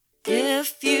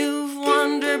if you've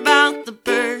wondered about the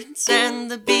birds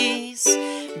and the bees,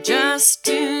 just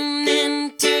tune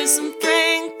in to some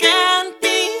Frank and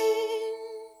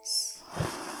Beans.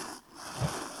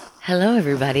 Hello,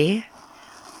 everybody.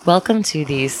 Welcome to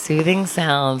the soothing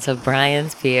sounds of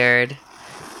Brian's beard,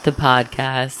 the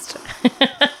podcast.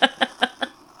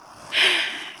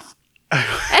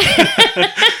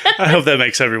 I hope that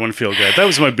makes everyone feel good. That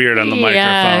was my beard on the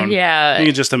microphone. Yeah. You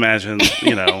can just imagine,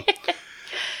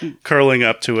 curling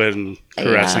up to it and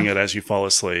caressing it as you fall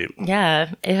asleep.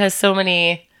 Yeah. It has so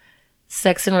many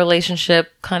sex and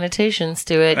relationship connotations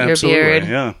to it, Absolutely, your beard.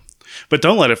 yeah. But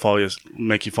don't let it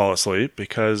make you fall asleep,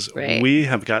 because we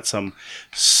have got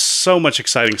so much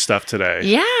exciting stuff today.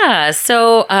 Yeah.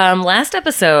 So last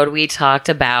episode, we talked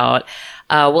about...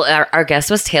 our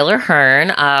guest was Taylor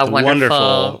Hearn.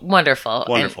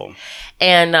 Wonderful.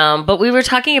 And but we were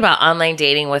talking about online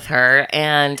dating with her,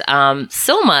 and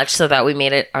so much so that we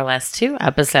made it our last two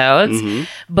episodes. Mm-hmm.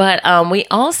 But we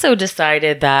also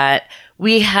decided that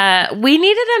we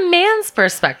needed a man's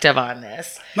perspective on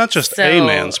this. Not just a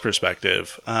man's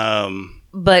perspective.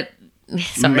 But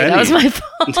sorry, that was my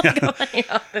fault.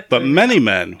 But many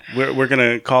men. We're going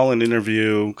to call and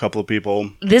interview a couple of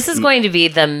people. This is going to be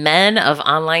the men of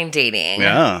online dating.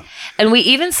 Yeah. And we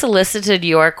even solicited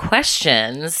your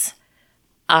questions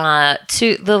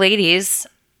to the ladies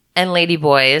and lady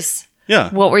boys. Yeah.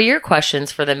 What were your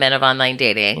questions for the men of online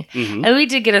dating? Mm-hmm. And we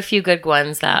did get a few good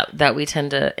ones that we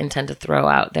intend to throw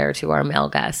out there to our male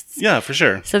guests. Yeah, for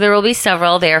sure. So there will be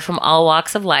several. They are from all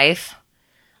walks of life.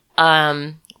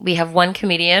 We have one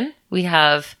comedian. We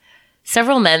have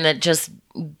several men that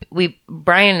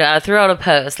Brian threw out a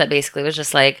post that basically was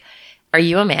just like, are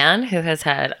you a man who has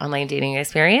had online dating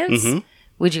experience? Mm-hmm.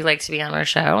 Would you like to be on our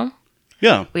show?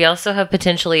 Yeah. We also have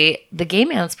potentially the gay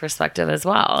man's perspective as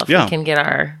well. If we can get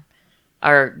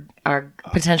our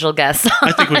potential guests on.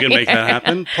 I think we can make that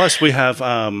happen. Plus we have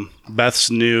Beth's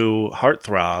new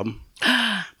heartthrob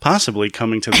possibly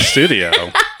coming to the studio.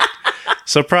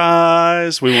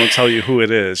 Surprise! We won't tell you who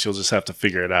it is. You'll just have to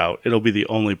figure it out. It'll be the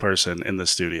only person in the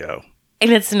studio.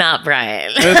 And it's not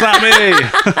Brian. It's not me.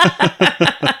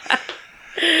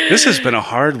 This has been a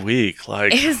hard week.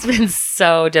 It has been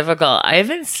so difficult. I've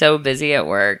been so busy at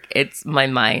work. My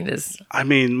mind is... I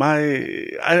mean,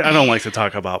 I don't like to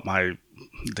talk about my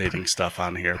dating stuff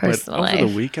on here. Personal but over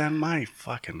life. the weekend, my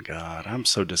fucking God, I'm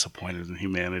so disappointed in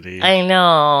humanity. I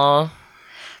know.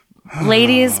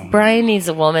 Ladies, Brian needs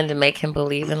a woman to make him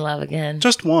believe in love again.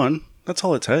 Just one. That's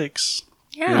all it takes.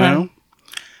 Yeah.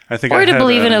 I think. Or to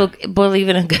believe in a good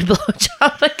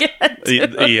blowjob again. Too.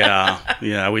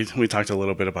 Yeah. We talked a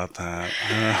little bit about that.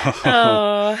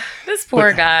 Oh, this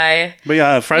poor guy. But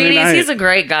yeah, Friday night. He's a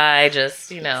great guy. Just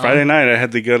Friday night, I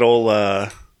had the good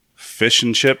old fish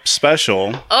and chip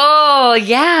special. Oh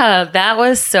yeah, that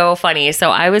was so funny.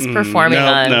 So I was performing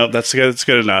on. No, that's good. It's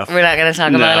good enough. We're not going to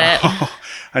talk about it.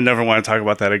 I never want to talk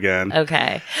about that again.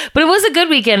 Okay. But it was a good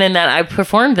weekend in that I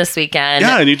performed this weekend.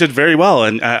 Yeah, and you did very well.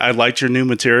 And I liked your new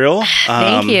material.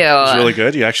 Thank you. It was really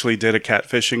good. You actually did a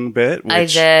catfishing bit. I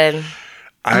did.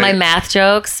 My math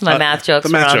jokes were on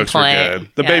point. Were good.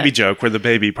 The baby joke where the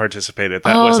baby participated.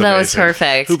 That was amazing. That was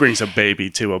perfect. Who brings a baby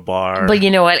to a bar? But you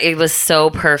know what? It was so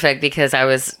perfect because I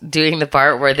was doing the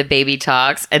part where the baby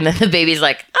talks and then the baby's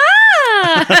like, ah!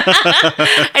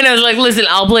 And I was like, listen,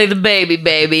 I'll play the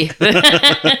baby.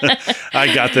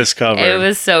 I got this covered. It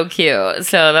was so cute.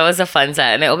 So that was a fun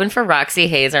set. And it opened for Roxy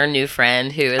Hayes, our new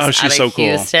friend who is out of so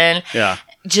Houston. Cool. Yeah.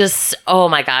 Just, oh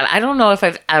my God. I don't know if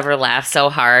I've ever laughed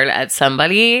so hard at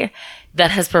somebody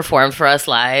that has performed for us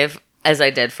live as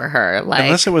I did for her.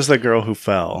 Unless it was the girl who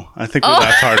fell. I think we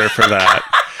laughed harder for that.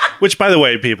 Which, by the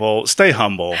way, people, stay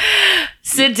humble.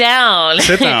 Sit down.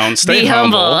 Stay Be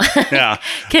humble. Yeah.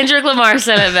 Kendrick Lamar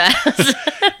said it best.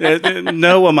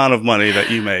 No amount of money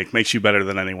that you make makes you better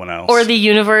than anyone else. Or the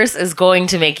universe is going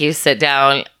to make you sit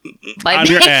down by on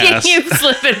making your ass. you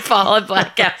slip and fall at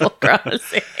Black Apple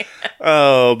Crossing.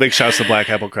 Oh, big shouts to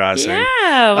Black Apple Crossing.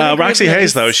 Yeah. Roxy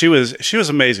Hayes, though, she was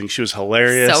amazing. She was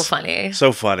hilarious. So funny.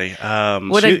 So funny. I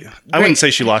wouldn't say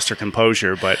she lost her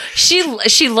composure, but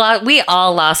we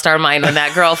all lost our mind when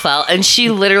that girl fell, and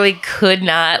she literally could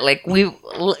not,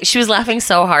 she was laughing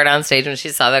so hard on stage when she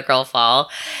saw that girl fall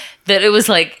that it was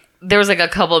like, there was like a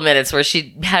couple of minutes where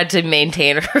she had to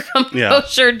maintain her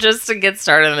composure just to get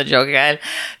started on the joke again.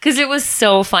 Because it was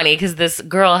so funny because this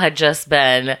girl had just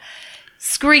been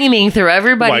screaming through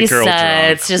everybody's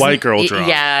sets. White girl drunk.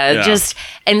 Yeah, just,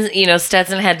 and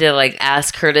Stetson had to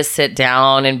ask her to sit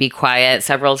down and be quiet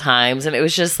several times. And it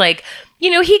was just like,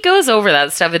 he goes over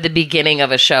that stuff at the beginning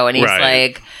of a show and he's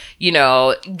like,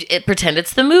 pretend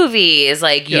it's the movies.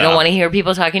 Like, you don't want to hear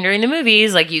people talking during the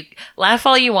movies. Like, you laugh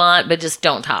all you want, but just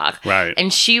don't talk. Right.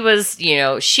 And she was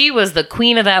the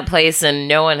queen of that place, and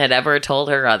no one had ever told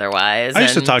her otherwise. I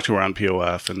used to talk to her on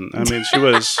POF, and I mean, she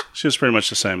was pretty much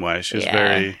the same way. She was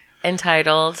very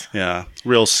entitled. Yeah.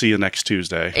 Real see you next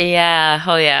Tuesday. Yeah.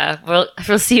 Oh, yeah.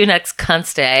 We'll see you next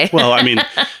Cunts Day. Well, I mean,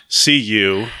 see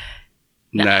you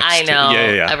next. I know.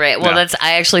 Yeah. Right. Well,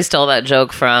 I actually stole that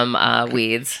joke from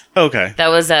Weeds. Okay. That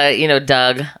was,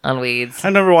 Doug on Weeds.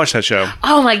 I never watched that show.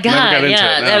 Oh, my God. Never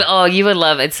got into it, no. You would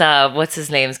love it. It's, what's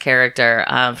his name's character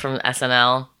from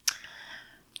SNL?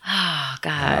 Oh,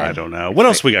 God. I don't know. What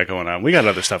else we got going on? We got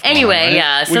other stuff going on. Anyway, right?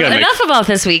 yeah. So enough about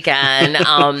this weekend.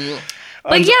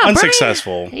 But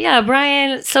unsuccessful.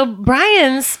 Brian. So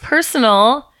Brian's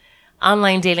personal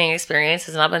online dating experience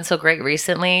has not been so great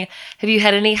recently. Have you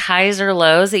had any highs or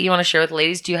lows that you want to share with the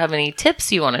ladies? Do you have any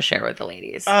tips you want to share with the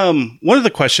ladies? One of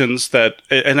the questions that,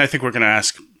 and I think we're going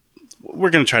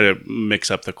to try to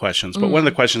mix up the questions, but one of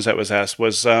the questions that was asked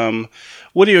was,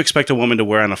 what do you expect a woman to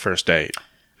wear on a first date?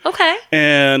 Okay.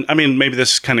 And I mean, maybe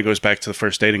this kind of goes back to the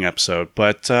first dating episode,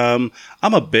 but I'm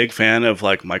a big fan of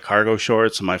like my cargo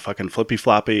shorts and my fucking flippy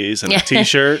floppies and a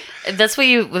t-shirt. That's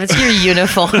your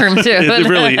uniform too. It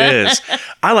really is.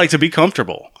 I like to be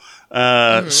comfortable.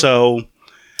 So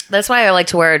that's why I like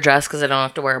to wear a dress, because I don't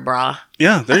have to wear a bra.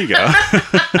 Yeah, there you go.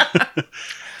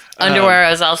 Underwear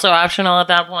is also optional at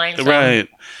that point. So. Right.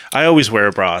 I always wear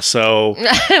a bra, so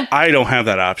I don't have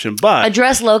that option. But a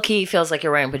dress low-key feels like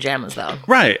you're wearing pajamas, though.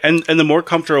 Right. And the more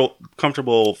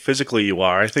comfortable physically you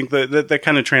are, I think that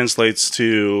kind of translates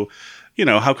to,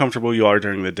 how comfortable you are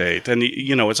during the date. And,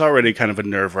 it's already kind of a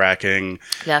nerve-wracking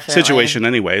situation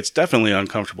anyway. It's definitely an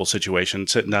uncomfortable situation,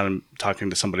 sitting down and talking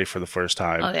to somebody for the first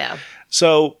time. Oh, yeah.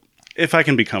 So if I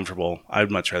can be comfortable, I'd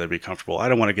much rather be comfortable. I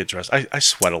don't want to get dressed. I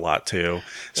sweat a lot too.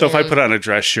 So if I put on a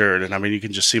dress shirt and you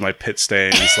can just see my pit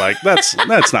stains, like that's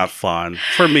not fun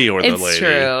for me or the lady. It's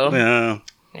true. Yeah.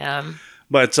 Yeah.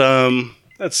 But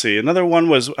let's see. Another one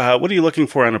was, what are you looking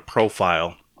for on a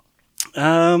profile?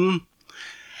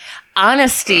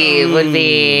 Honesty would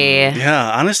be.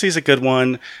 Yeah, honesty is a good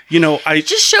one. I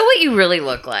just show what you really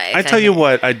look like. I tell you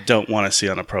what, I don't want to see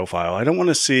on a profile. I don't want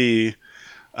to see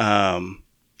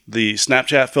the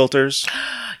Snapchat filters.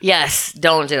 Yes,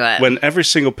 don't do it. When every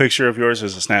single picture of yours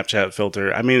is a Snapchat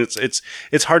filter, I mean,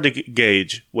 it's hard to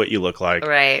gauge what you look like.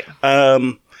 Right.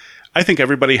 I think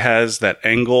everybody has that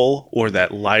angle or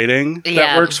that lighting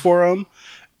that works for them,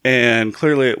 and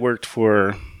clearly it worked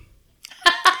for.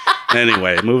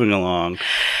 Anyway, moving along.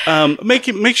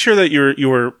 Make sure that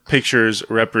your pictures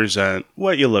represent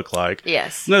what you look like.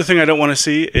 Yes. Another thing I don't want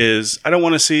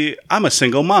to see I'm a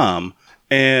single mom,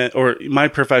 or my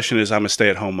profession is I'm a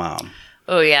stay-at-home mom.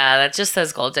 Oh, yeah. That just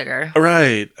says gold digger.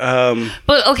 Right.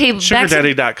 But, okay.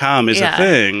 SugarDaddy.com is a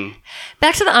thing.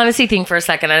 Back to the honesty thing for a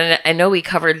second. I know we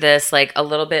covered this like a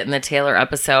little bit in the Taylor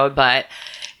episode, but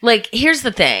like, here's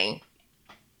the thing.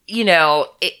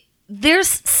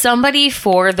 There's somebody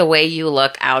for the way you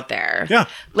look out there. Yeah.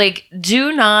 Like,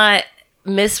 do not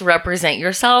misrepresent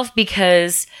yourself,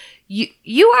 because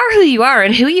you are who you are,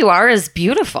 and who you are is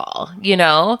beautiful.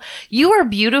 You are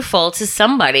beautiful to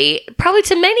somebody, probably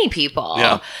to many people.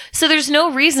 Yeah. So there's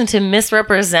no reason to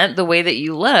misrepresent the way that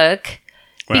you look,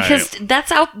 because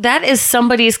that is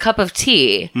somebody's cup of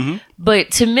tea. Mm-hmm. But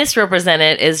to misrepresent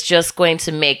it is just going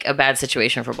to make a bad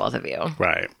situation for both of you.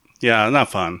 Right. Yeah,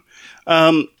 not fun.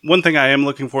 One thing I am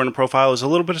looking for in a profile is a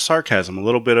little bit of sarcasm, a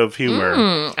little bit of humor.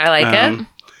 I like it.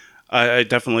 I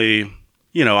definitely,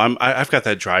 I've got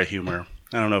that dry humor.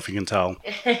 I don't know if you can tell.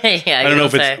 Yeah, I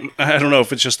don't know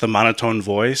if it's just the monotone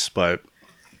voice, but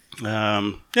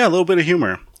a little bit of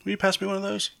humor. Will you pass me one of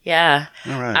those? Yeah.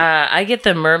 All right. I get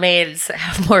the mermaids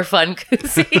have more fun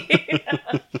koozie.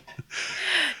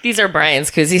 These are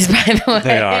Brian's koozies, by the way.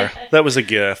 They are. That was a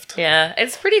gift. Yeah,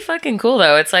 it's pretty fucking cool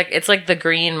though. It's like the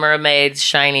green mermaid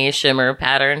shiny shimmer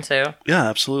pattern too. Yeah,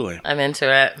 absolutely. I'm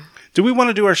into it. Do we want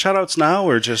to do our shout outs now,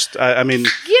 or just I mean,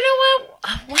 you know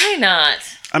what? Why not?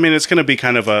 I mean, it's going to be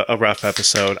kind of a rough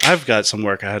episode. I've got some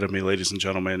work ahead of me, ladies and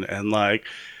gentlemen, and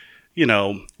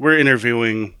we're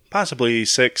interviewing possibly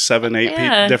 6, 7,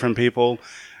 8 different people,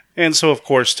 and so of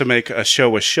course to make a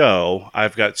show,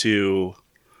 I've got to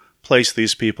place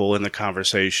these people in the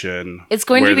conversation. It's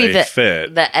going to be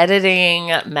the editing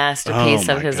masterpiece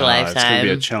of his lifetime. It's going to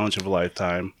be a challenge of a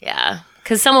lifetime. Yeah,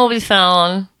 because some will be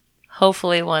phone.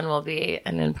 Hopefully, one will be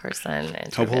an in-person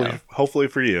interview. Hopefully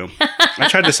for you. I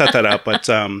tried to set that up, but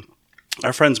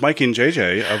our friends Mikey and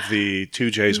JJ of the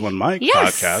 2 J's 1 Mike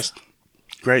podcast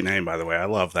Great name, by the way. I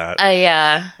love that.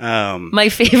 Yeah. My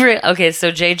favorite. Okay,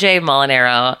 so JJ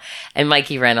Molinaro and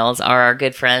Mikey Reynolds are our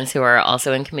good friends who are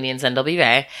also in Comedians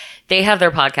NWA. They have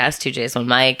their podcast, 2J's One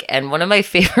Mic, and one of my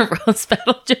favorite roast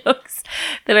battle jokes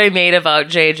that I made about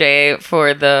JJ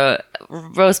for the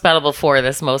roast battle before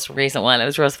this most recent one, it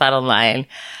was roast battle 9.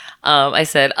 I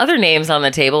said, other names on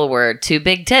the table were 2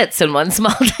 big tits and 1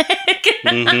 small dick.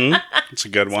 It's a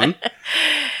good one.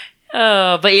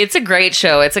 Oh, but it's a great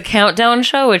show. It's a countdown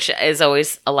show, which is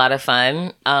always a lot of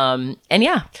fun. And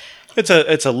yeah.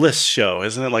 It's a list show,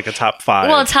 isn't it? Like a top 5.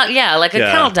 Well, like a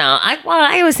countdown.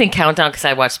 I always think countdown because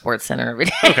I watch SportsCenter every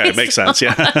day. Okay, makes sense.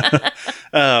 Yeah.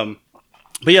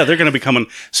 But yeah, they're going to be coming.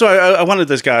 So I wanted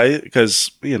this guy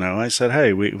because I said,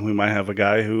 hey, we might have a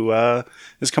guy who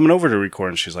is coming over to record,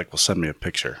 and she's like, well, send me a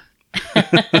picture.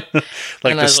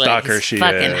 Like the stalker she is.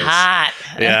 Fucking hot.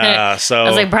 Yeah. So I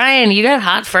was like, Brian, you got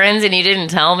hot friends, and you didn't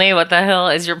tell me. What the hell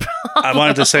is your problem? I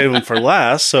wanted to save them for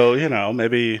last, so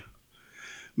maybe.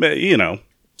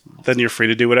 Then you're free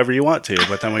to do whatever you want to.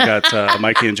 But then we got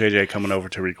Mikey and JJ coming over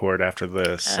to record after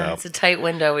this. So. It's a tight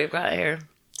window we've got here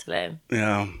today.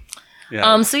 Yeah.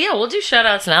 Yeah. So yeah, we'll do shout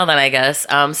outs now then, I guess.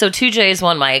 So 2J's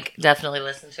One Mic, definitely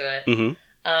listen to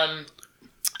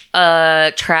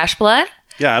it. Trash Blood.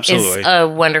 Yeah, absolutely. It's a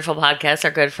wonderful podcast.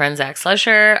 Our good friend Zach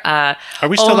Slusher. Are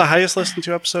we still the highest listened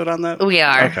to episode on that? We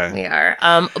are. Okay. We are.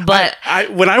 But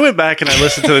when I went back and I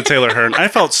listened to the Taylor Hearn, I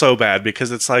felt so bad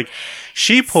because it's like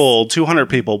she pulled 200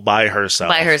 people by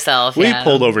herself. We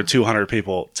pulled over 200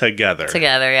 people together.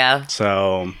 Yeah.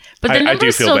 So but I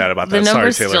do feel bad about that. The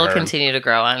numbers Sorry, Taylor still Hearn. continue to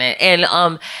grow on it.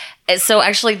 And so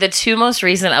actually the 2 most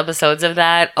recent episodes of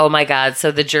that, oh my God.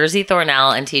 So the Jersey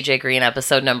Thornell and TJ Green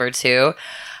episode number 2,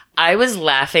 I was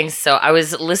laughing. So I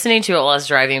was listening to it while I was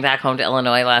driving back home to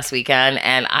Illinois last weekend,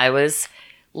 and I was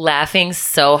laughing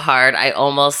so hard I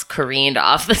almost careened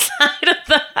off the side of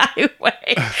the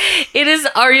highway. It is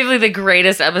arguably the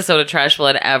greatest episode of Trash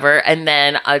Blood ever. And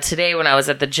then today when I was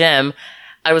at the gym,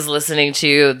 I was listening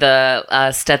to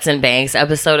the Stetson Banks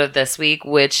episode of this week,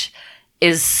 which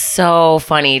is so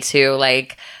funny too.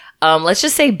 Like, let's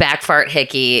just say Backfart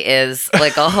Hickey is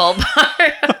like a whole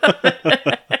part of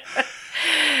it.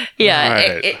 Yeah,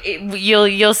 right.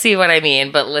 You'll see what I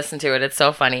mean, but listen to it. It's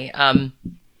so funny.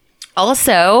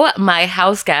 Also, my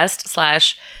house guest /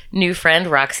 new friend,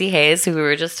 Roxy Hayes, who we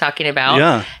were just talking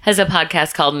about, has a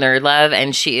podcast called Nerd Love,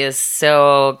 and she is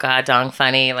so goddamn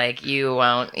funny. Like, you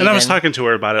won't And I was talking to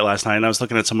her about it last night, and I was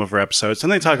looking at some of her episodes,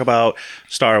 and they talk about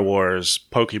Star Wars,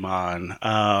 Pokemon.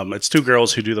 It's 2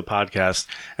 girls who do the podcast,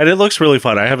 and it looks really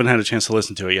fun. I haven't had a chance to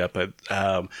listen to it yet, but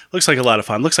looks like a lot of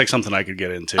fun. Looks like something I could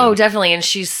get into. Oh, definitely, and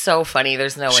she's so funny.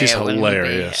 There's no way she's it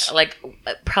hilarious. Wouldn't be.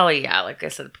 Like, probably, like I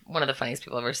said, one of the funniest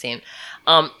people I've ever seen.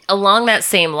 Along that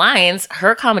same lines,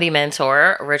 her comedy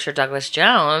mentor, Richard Douglas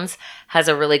Jones, has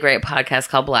a really great podcast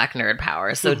called Black Nerd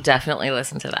Power. So definitely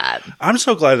listen to that. I'm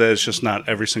so glad that it's just not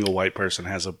every single white person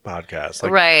has a podcast.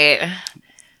 Like, right.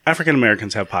 African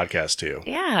Americans have podcasts too.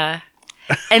 Yeah.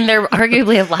 And they're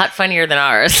arguably a lot funnier than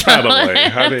ours. Probably.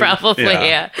 Yeah.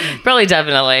 Probably,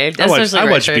 definitely. I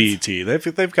watch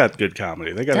BET. They've got good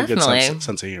comedy. They got a good sense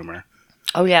of humor.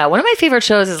 Oh, yeah. One of my favorite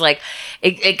shows is like,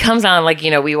 it comes on like,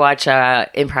 we watch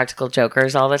Impractical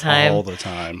Jokers all the time. All the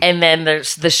time. And then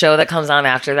there's the show that comes on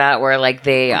after that where like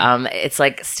they, it's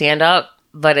like stand up,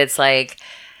 but it's like,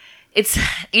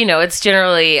 it's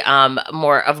generally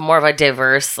more of a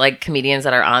diverse like comedians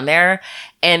that are on there.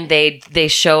 And they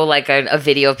show like a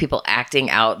video of people acting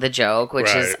out the joke,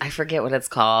 which is, I forget what it's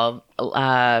called.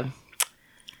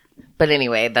 But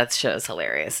anyway, that show is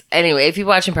hilarious. Anyway, if you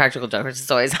watch Impractical Jokers, it's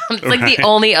always it's like the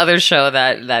only other show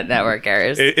that network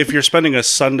airs. If you're spending a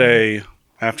Sunday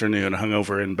afternoon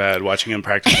hungover in bed watching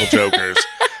Impractical Jokers,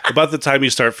 about the time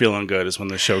you start feeling good is when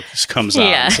the show comes on.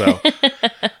 Yeah. So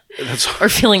or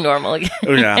feeling normal again.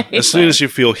 Yeah. As soon as you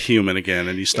feel human again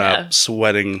and you stop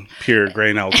sweating pure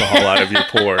grain alcohol out of your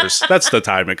pores, that's the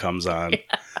time it comes on. Yeah.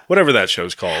 Whatever that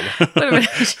show's called.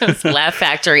 Laugh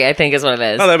Factory, I think is what it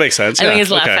is. Oh, that makes sense. I think it's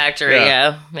Laugh Factory,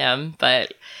 yeah.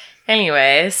 But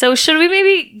anyway, so should we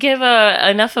maybe give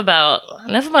enough about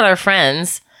our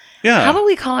friends? Yeah. How about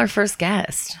we call our first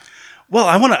guest? Well,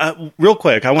 I want to real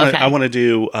quick. I want to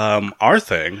do our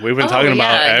thing. We've been talking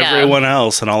about everyone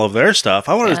else and all of their stuff.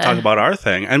 I wanted to talk about our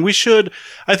thing, and we should.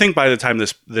 I think by the time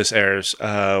this airs,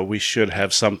 we should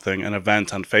have an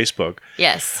event on Facebook.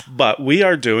 Yes, but we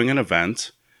are doing an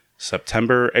event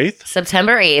September 8th.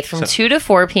 September 8th from 2 to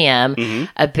 4 p.m.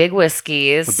 at Big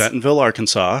Whiskey's, Bentonville,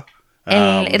 Arkansas,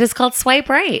 and it is called Swipe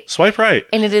Right. Swipe Right,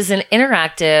 and it is an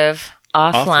interactive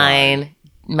offline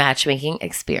matchmaking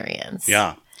experience.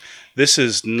 Yeah. This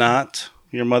is not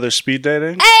Your mother's speed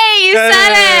dating? Hey, you said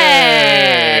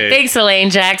Hey! it. Thanks, Elaine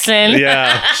Jackson.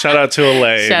 Yeah. Shout out to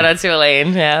Elaine. Shout out to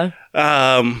Elaine. Yeah.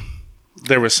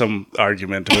 There was some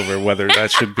argument over whether that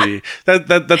should be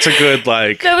that's a good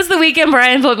like. That was the weekend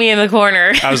Brian put me in the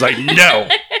corner. I was like, no,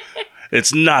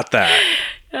 it's not that.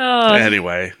 Oh,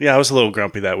 Anyway, yeah, I was a little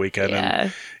grumpy that weekend. yeah.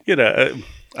 And, you know,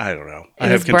 I don't know. I It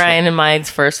have was control, Brian and mine's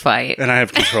first fight. and I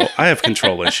have control. I have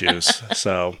control issues.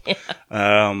 So,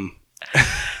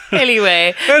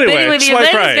 Anyway, Anyway, the swipe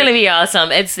event right. is going to be awesome.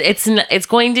 It's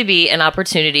going to be an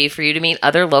opportunity for you to meet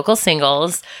other local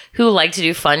singles who like to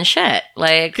do fun shit.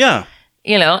 Like, yeah,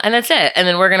 you know, and that's it. And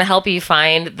then we're going to help you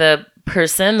find the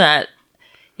person that,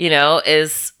 you know,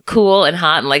 is cool and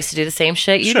hot and likes to do the same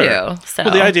shit you sure. do. So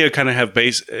Well, the idea kind of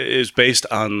is based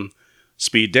on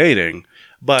speed dating,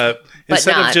 but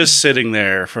instead of not. just sitting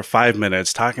there for 5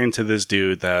 minutes talking to this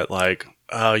dude that like,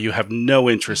 you have no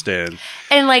interest in,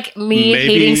 and like me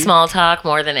Maybe- hating small talk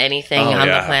more than anything Oh, on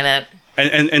yeah. the planet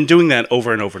and doing that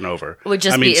over and over and over would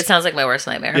just I mean, be, it sounds like my worst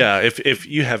nightmare. Yeah, if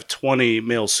you have 20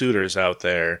 male suitors out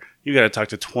there, you got to talk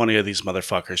to 20 of these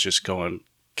motherfuckers just going,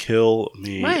 kill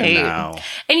me Right. now.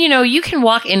 And you know, you can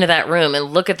walk into that room and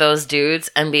look at those dudes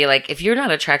and be like, if you're not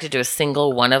attracted to a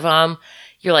single one of them,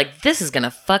 you're like, this is gonna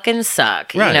fucking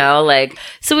suck. Right. You know, like,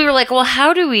 so we were like, well,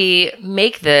 how do we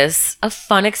make this a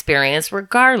fun experience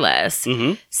regardless?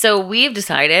 Mhm. So we've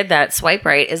decided that Swipe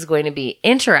Right is going to be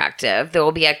interactive. There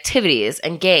will be activities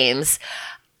and games.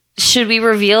 Should we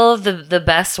reveal the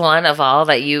best one of all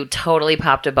that you totally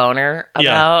popped a boner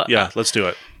about? Yeah, let's do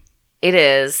it. It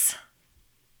is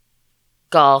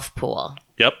golf pool.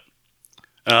 Yep.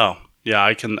 Oh, yeah,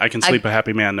 I can sleep a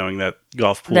happy man knowing that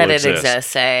golf pool That exists. it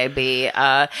exists, A, B.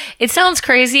 It sounds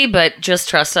crazy, but just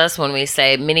trust us when we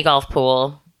say mini golf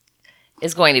pool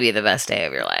is going to be the best day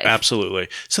of your life. Absolutely.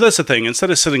 So that's the thing.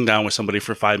 Instead of sitting down with somebody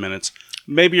for 5 minutes,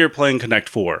 maybe you're playing Connect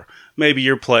 4. Maybe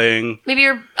you're playing Maybe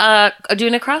you're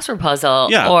doing a crossword puzzle,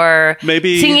 Yeah. or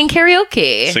Maybe singing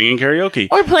karaoke, singing karaoke.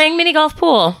 or playing mini golf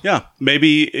pool. Yeah,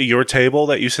 maybe your table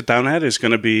that you sit down at is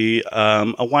going to be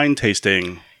a wine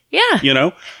tasting. Yeah, You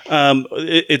know,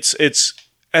 it's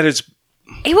at its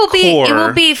it will be. It core-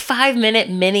 will be 5-minute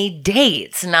mini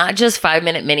dates, not just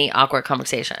 5-minute mini awkward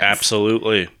conversations.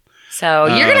 absolutely. So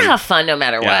you're gonna have fun no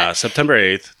matter Yeah, what. September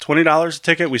 8th, $20 a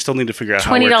ticket. We still need to figure out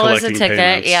how we're $20 a collecting ticket.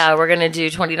 payments. Yeah, we're gonna do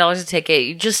 $20 a ticket.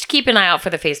 You just keep an eye out for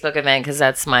the Facebook event because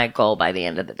that's my goal by the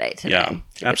end of the day today. Yeah, to get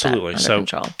that absolutely. under So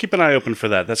control. keep an eye open for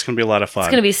that. That's going to be a lot of fun.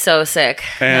 It's gonna be so sick.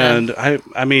 And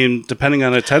I mean, depending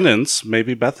on attendance,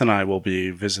 maybe Beth and I will be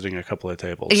visiting a couple of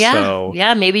tables. yeah, So,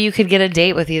 yeah. Maybe you could get a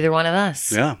date with either one of us.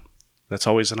 yeah, that's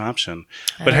always an option.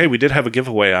 But hey, we did have a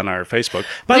giveaway on our Facebook.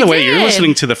 By We the way, you're did.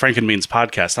 listening to the Frank and Means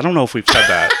podcast. I don't know if we've said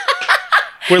that.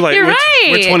 We're like, You're we're, right.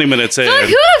 we're 20 minutes in. Like, who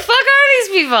the fuck are these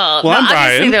people? Well, I'm obviously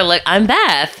Brian. they're like, I'm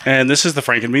Beth. And this is the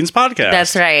Frank and Means podcast.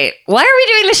 That's right. Why are we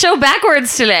doing the show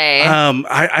backwards today?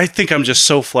 I think I'm just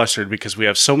so flustered because we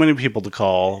have so many people to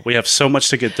call. We have so much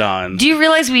to get done. Do you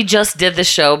realize we just did the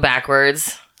show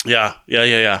backwards? Yeah.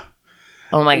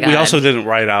 Oh my god. We also didn't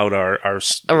write out our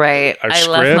right. our I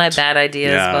left my script. bad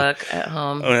ideas Yeah. book at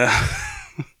home.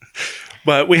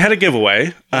 But we had a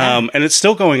giveaway, and it's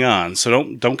still going on.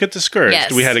 So don't get discouraged.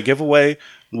 Yes. We had a giveaway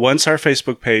once our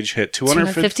Facebook page hit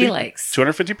 250 likes.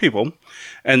 250 people,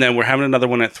 and then we're having another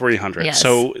one at 300. Yes.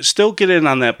 So still get in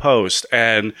on that post,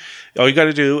 and all you got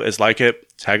to do is like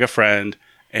it, tag a friend,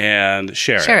 and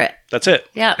share it. That's it.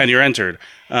 Yeah. And you're entered.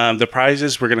 The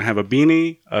prizes, we're going to have a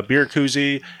beanie, a beer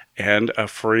koozie, and a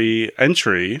free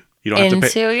entry. You don't have to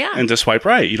pay into Swipe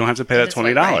Right. You don't have to pay that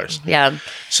 $20. Right. Yeah.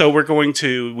 So we're going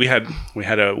to we had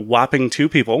a whopping 2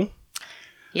 people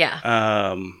Yeah.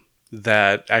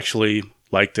 that actually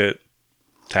liked it,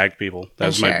 tagged people. That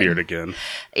was my shared. beard again.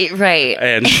 Right.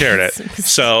 And shared it.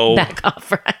 So Back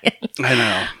off, Ryan.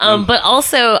 I know. But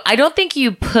also, I don't think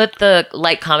you put the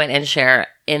like, comment, and share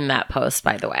in that post,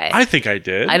 by the way. I think I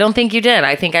did. I don't think you did.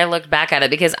 I think I looked back at it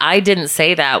because I didn't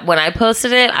say that. When I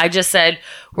posted it, I just said,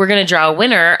 we're going to draw a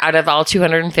winner out of all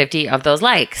 250 of those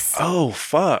likes. Oh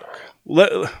fuck.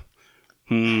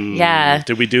 Yeah.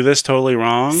 Did we do this totally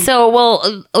wrong? So,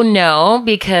 well, no,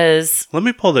 because, Let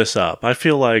me pull this up. I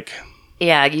feel like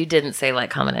yeah, you didn't say like,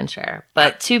 comment, and share,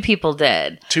 but 2 people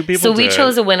did. 2 people So we did.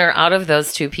 chose a winner out of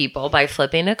those 2 people by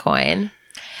flipping a coin.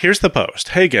 Here's the post.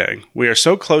 Hey gang, we are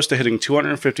so close to hitting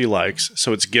 250 likes,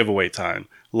 so it's giveaway time.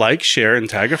 Like, share, and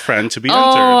tag a friend to be Oh,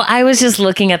 entered. I was just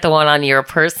looking at the one on your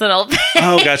personal page.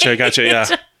 Oh, gotcha. Yeah.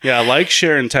 Yeah, like,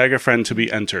 share, and tag a friend to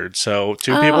be entered. So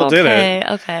 2 people did it.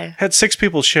 Okay. Had 6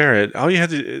 people share it. All you had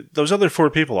to, those other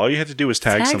 4 people, all you had to do was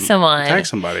tag someone. Tag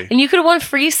somebody. And you could have won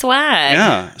free swag.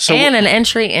 Yeah. So, and an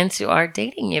entry into our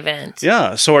dating event.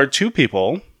 Yeah. So our 2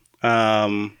 people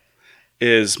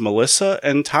is Melissa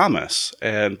and Thomas,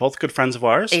 and both good friends of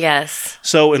ours. Yes.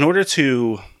 So in order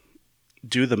to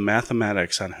do the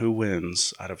mathematics on who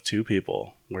wins out of 2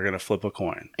 people, we're going to flip a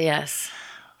coin. Yes.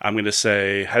 I'm going to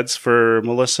say heads for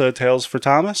Melissa, tails for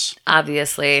Thomas.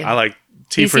 Obviously. I like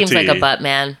T he for seems T. like a butt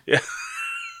man. Yeah.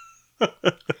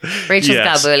 Rachel's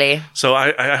Yes. got bully. So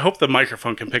I hope the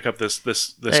microphone can pick up this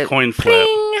coin flip.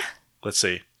 Pling. Let's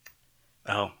see.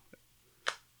 Oh.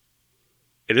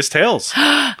 It is tails.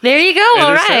 There you go. It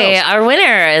All is right. tails. Our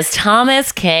winner is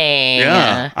Thomas Kane.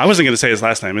 Yeah. I wasn't going to say his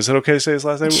last name. Is it okay to say his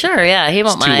last name? Sure. Yeah. He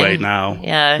won't It's too mind. late now.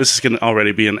 Yeah. This is going to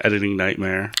already be an editing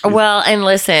nightmare. Well, and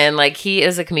listen, like, he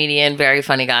is a comedian, very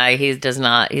funny guy. He's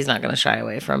not going to shy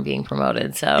away from being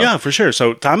promoted. So Yeah, for sure.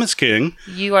 So Thomas King.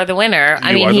 you are the winner.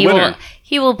 I You mean, are the winner.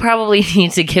 he will probably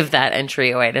need to give that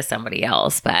entry away to somebody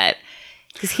else, but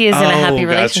because he is in a happy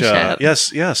relationship Yes,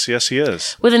 he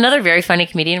is. with another very funny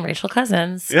comedian, Rachel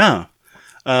Cousins. Yeah.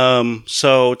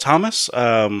 So Thomas,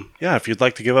 if you'd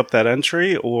like to give up that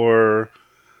entry, or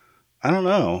I don't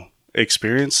know,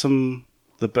 experience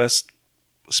the best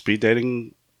speed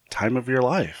dating time of your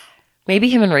life. Maybe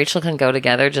him and Rachel can go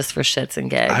together just for shits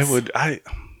and gigs.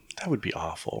 That would be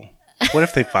awful. What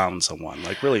if they found someone,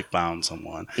 like really found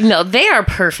someone? No, they are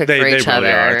perfect for each really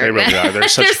other. Are. They really are. They're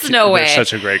There's no way. They're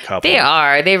such a great couple. They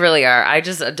are. They really are. I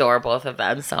just adore both of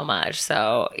them so much.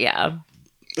 So yeah.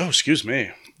 Oh, excuse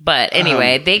me. But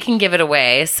anyway, they can give it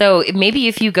away. So maybe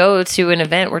if you go to an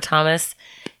event where Thomas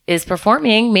is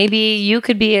performing, maybe you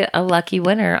could be a lucky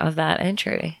winner of that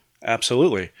entry.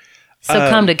 Absolutely. So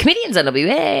come to Comedians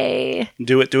NWA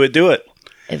Do it.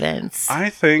 events. I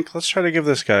think let's try to give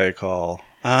this guy a call.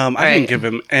 I right. didn't give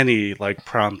him any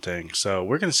prompting, so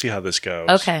we're gonna see how this goes.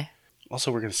 Okay.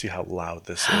 Also, we're gonna see how loud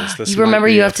this is. This You might remember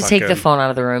be you a have to take the fucking- phone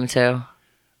out of the room too.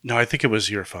 No, I think it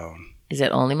was your phone. Is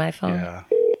it only my phone? Yeah.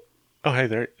 Oh, hey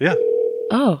there. Yeah,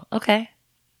 Oh, okay.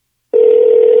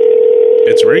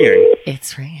 it's ringing.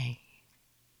 It's ringing.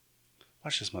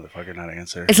 Watch this motherfucker not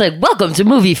answer. It's like, welcome to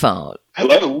Movie Phone.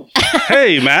 Hello.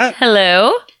 Hey, Matt.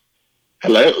 Hello.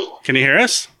 Hello. Can you hear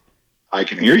us? I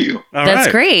can hear you. All That's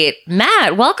right. great.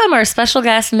 Matt, welcome our special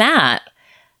guest, Matt.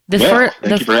 Thank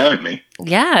you for having me.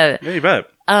 Yeah. Yeah, you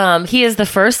bet. He is the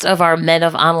first of our Men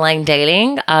of Online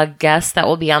Dating guests that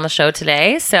will be on the show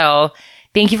today. So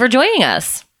thank you for joining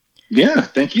us. Yeah,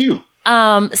 thank you.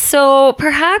 So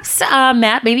perhaps,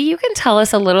 Matt, maybe you can tell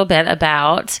us a little bit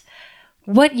about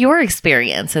what your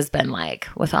experience has been like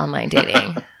with online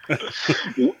dating.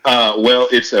 Well,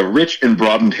 it's a rich and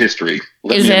broadened history.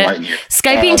 Let Is me it? enlighten you.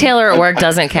 Skyping Taylor at work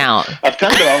doesn't count. I've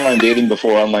kind of been online dating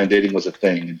before online dating was a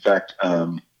thing. In fact,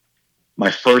 my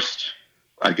first,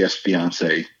 I guess,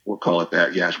 fiance, we'll call it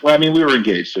that. Yeah. Well, I mean, we were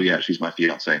engaged, so yeah, she's my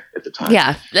fiance at the time.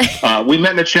 Yeah. We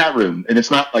met in a chat room, and it's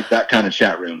not like that kind of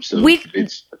chat room. So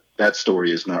that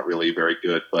story is not really very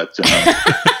good. But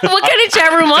What kind of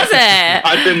chat room was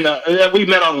it? we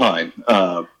met online.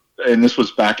 And this was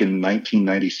back in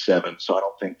 1997, so I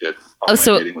don't think that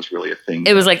online dating was really a thing.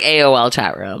 It was like AOL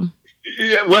chat room.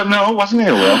 Yeah, well, no, it wasn't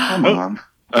AOL. Come on.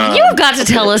 You've got to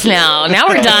tell us now. Now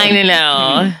we're dying to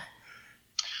know.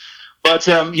 But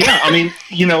yeah, I mean,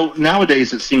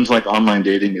 nowadays it seems like online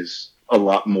dating is a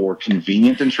lot more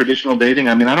convenient than traditional dating.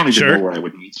 I mean, I don't even know where I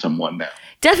would meet someone now.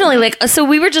 Definitely. So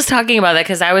we were just talking about that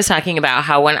because I was talking about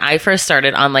how when I first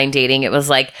started online dating, it was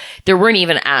like there weren't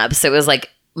even apps. It was like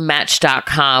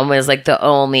Match.com was like the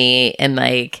only, and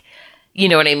like, you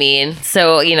know what I mean?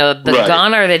 So,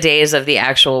 gone are the days of the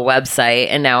actual website,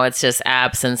 and now it's just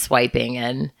apps and swiping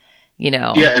and,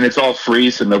 Yeah, and it's all free,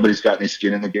 so nobody's got any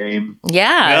skin in the game.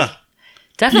 Yeah.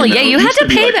 Definitely. You had to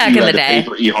pay back in the day.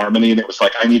 For eHarmony, and it was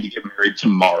like, I need to get married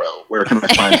tomorrow. Where can I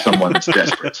find someone that's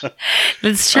desperate?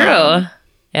 That's true.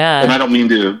 Yeah. And I don't mean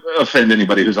to offend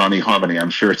anybody who's on eHarmony. I'm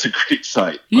sure it's a great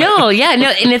site. No.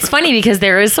 And it's funny because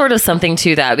there is sort of something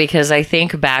to that, because I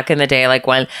think back in the day, like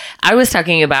when I was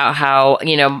talking about how,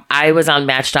 I was on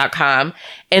Match.com,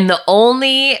 and the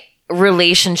only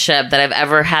relationship that I've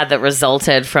ever had that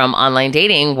resulted from online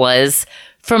dating was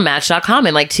from Match.com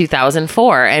in like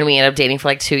 2004. And we ended up dating for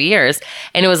like 2 years.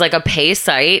 And it was like a pay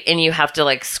site, and you have to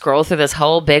like scroll through this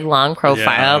whole big long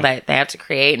profile that they have to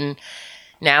create. And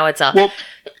now it's a... Well,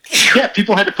 yeah,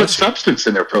 people had to put substance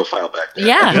in their profile back then.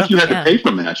 Yeah. I think you had to pay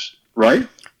for Match, right?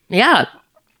 Yeah.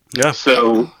 Yeah.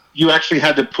 So you actually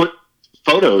had to put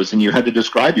photos and you had to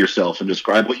describe yourself and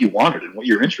describe what you wanted and what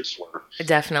your interests were.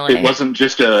 Definitely. It wasn't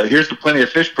just here's the Plenty of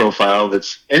Fish profile.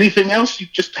 That's anything else you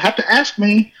just have to ask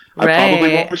me. I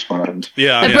probably won't respond.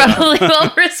 I probably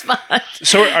won't respond.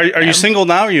 So are you single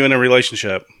now, or are you in a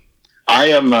relationship? I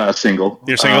am single.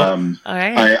 You're single? All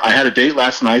right. I had a date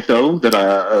last night, though, that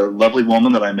a lovely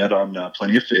woman that I met on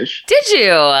Plenty of Fish. Did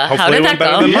you? How did that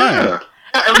go? Yeah.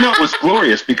 No, it was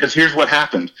glorious because here's what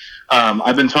happened.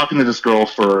 I've been talking to this girl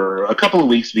for a couple of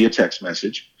weeks via text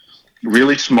message.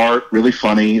 Really smart, really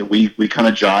funny. We kind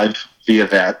of jive via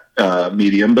that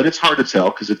medium, but it's hard to tell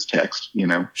because it's text, you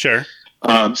know. Sure.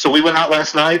 So we went out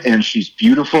last night, and she's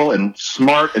beautiful and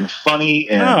smart and funny,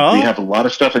 and we have a lot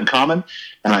of stuff in common.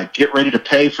 And I get ready to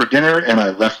pay for dinner, and I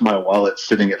left my wallet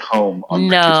sitting at home on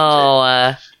the kitchen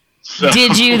table. So,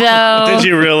 did you, though? Did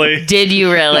you really? Did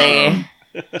you really?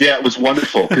 Yeah, it was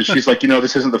wonderful because she's like,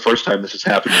 this isn't the first time this has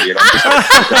happened to me. And I'm just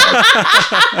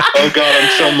like, oh God, I'm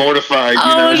so mortified.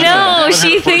 No,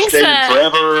 she thinks that.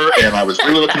 Forever, and I was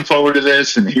really looking forward to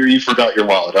this, and here you forgot your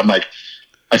wallet. I'm like,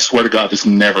 I swear to God, this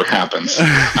never happens.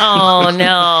 Oh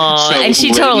no! So, and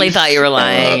she totally thought you were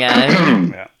lying.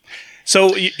 Yeah.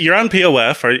 So you're on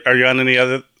POF. Are you on any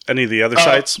of the other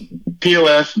sites?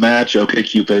 POF, Match,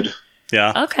 OkCupid.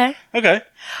 Yeah. Okay.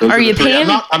 Those are you paying?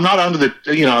 I'm not onto the.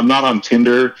 I'm not on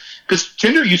Tinder because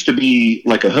Tinder used to be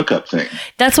like a hookup thing.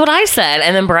 That's what I said,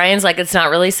 and then Brian's like, it's not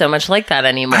really so much like that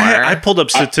anymore. I pulled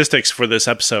up statistics for this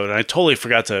episode, and I totally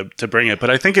forgot to bring it, but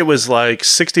I think it was like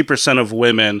 60% of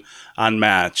women on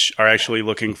Match are actually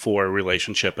looking for a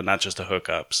relationship and not just a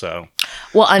hookup. So,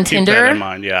 well, on keep Tinder, that in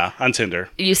mind. Yeah, on Tinder.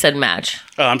 You said Match.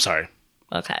 Oh, I'm sorry.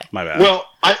 Okay. My bad. Well,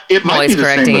 it might Always be the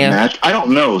same correcting with you. Match. I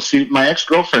don't know. See, my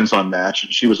ex-girlfriend's on Match,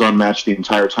 and she was on Match the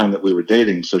entire time that we were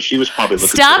dating, so she was probably looking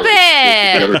Stop for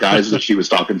it! the other guys that she was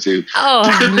talking to. Oh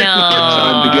time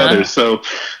no. together. So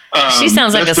She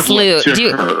sounds like a best of luck sleut.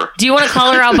 to her. Do you want to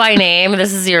call her out by name?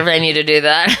 This is your venue to do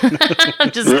that.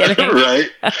 I'm just kidding. Right.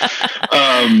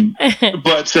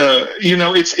 But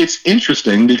it's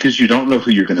interesting because you don't know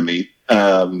who you're going to meet.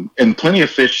 And Plenty of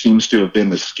Fish seems to have been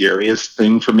the scariest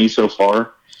thing for me so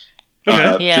far.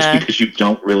 Okay. Yeah. Just because you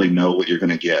don't really know what you're going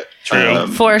to get. True.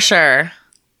 For sure.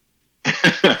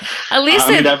 At least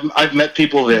I've met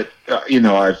people that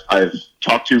I've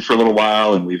talked to for a little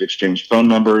while, and we've exchanged phone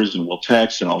numbers, and we'll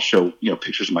text, and I'll show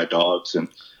pictures of my dogs. And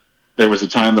there was a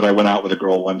time that I went out with a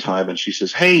girl one time, and she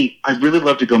says, "Hey, I'd really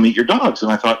love to go meet your dogs."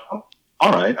 And I thought, oh,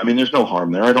 all right. I mean, there's no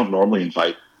harm there. I don't normally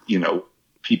invite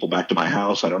people back to my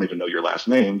house. I don't even know your last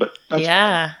name, but that's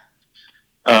yeah.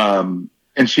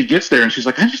 And she gets there and she's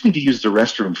like, "I just need to use the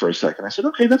restroom for a second." I said,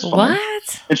 "Okay, that's fine."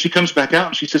 What? And she comes back out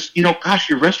and she says, "Gosh,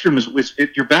 your restroom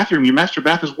your bathroom, your master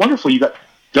bath is wonderful. You got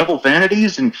double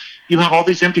vanities and you have all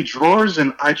these empty drawers,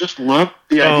 and I just love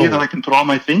the idea that I can put all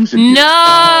my things in here." No!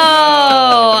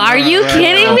 Are you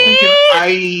kidding me?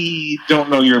 I don't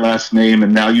know your last name,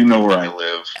 and now you know where I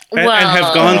live. And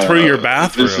have gone through your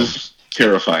bathroom. This is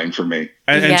terrifying for me.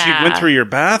 And she went through your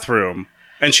bathroom,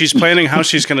 and she's planning how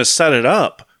she's going to set it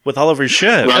up with all of her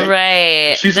shit.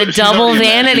 Right. She's double already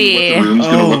vanity. imagined what the room's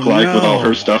going to look like with all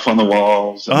her stuff on the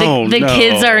walls. The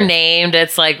kids are named.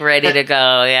 It's like ready to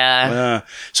go. Yeah.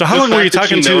 So how long were you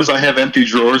talking to? She knows I have empty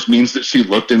drawers means that she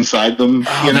looked inside them.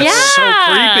 That's so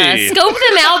creepy. Scope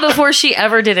them out before she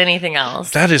ever did anything else.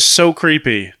 That is so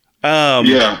creepy.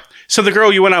 Yeah. So the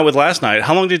girl you went out with last night,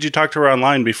 how long did you talk to her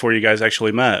online before you guys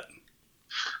actually met?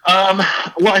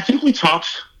 Well, I think we talked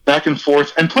back and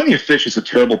forth, and Plenty of Fish is a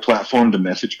terrible platform to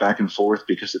message back and forth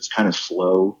because it's kind of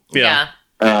slow. Yeah.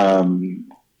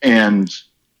 And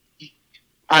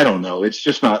I don't know. It's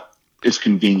just not as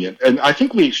convenient. And I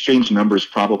think we exchanged numbers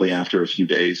probably after a few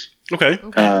days. Okay.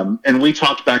 And we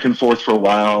talked back and forth for a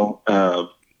while.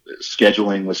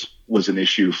 Scheduling was an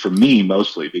issue for me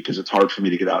mostly because it's hard for me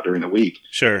to get out during the week.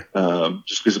 Sure.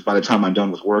 Just because by the time I'm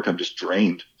done with work, I'm just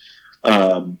drained.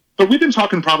 But we've been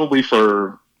talking probably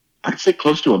for, I'd say,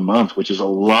 close to a month, which is a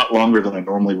lot longer than I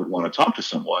normally would want to talk to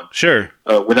someone. Sure.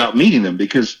 Without meeting them,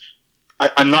 because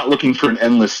I'm not looking for an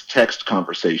endless text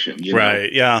conversation.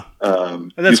 Right. Yeah.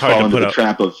 And that's hard to into put the up.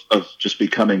 trap of just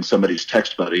becoming somebody's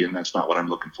text buddy, and that's not what I'm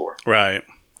looking for. Right.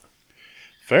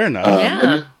 Fair enough.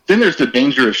 And then there's the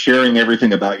danger of sharing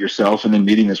everything about yourself and then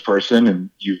meeting this person,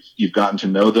 and you've gotten to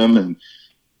know them, and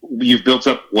you've built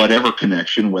up whatever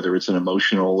connection, whether it's an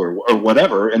emotional or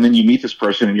whatever, and then you meet this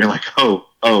person and you're like, oh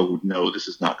no, this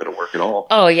is not going to work at all.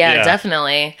 Oh yeah,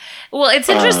 definitely. Well, it's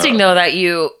interesting though that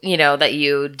that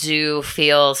you do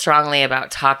feel strongly about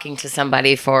talking to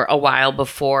somebody for a while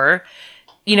before,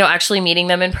 actually meeting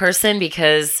them in person,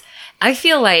 because I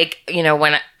feel like,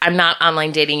 when I'm not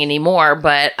online dating anymore,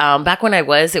 but back when I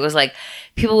was, it was like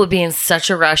people would be in such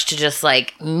a rush to just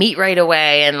like meet right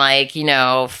away and like, you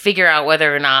know, figure out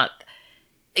whether or not,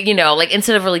 you know, like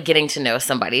instead of really getting to know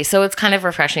somebody. So it's kind of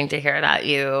refreshing to hear that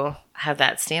you have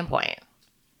that standpoint.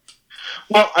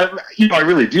 Well, I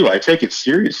really do. I take it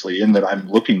seriously in that I'm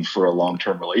looking for a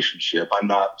long-term relationship. I'm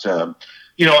not,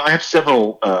 I have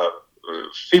several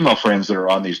female friends that are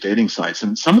on these dating sites,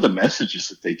 and some of the messages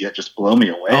that they get just blow me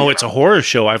away. Oh, it's a horror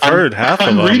show. I've heard half of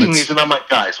them. I'm reading these, and I'm like,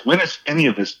 guys, when has any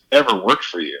of this ever worked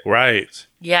for you? Right.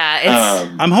 Yeah.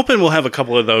 I'm hoping we'll have a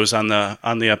couple of those on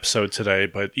the episode today.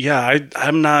 But yeah,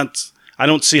 I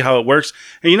don't see how it works.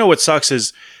 And you know what sucks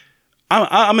is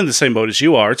I'm in the same boat as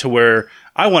you are, to where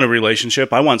I want a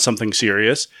relationship. I want something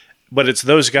serious, but it's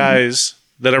those guys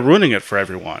that are ruining it for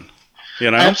everyone. You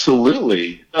know?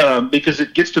 Absolutely. Because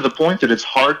it gets to the point that it's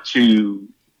hard to,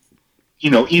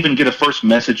 even get a first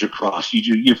message across.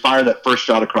 You fire that first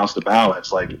shot across the bow, and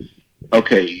it's like,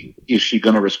 okay, is she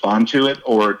going to respond to it,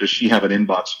 or does she have an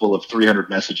inbox full of 300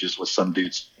 messages with some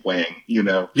dude's weighing,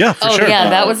 Yeah, for sure. Yeah,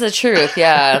 that was the truth.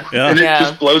 Yeah. And it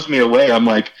just blows me away. I'm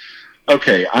like,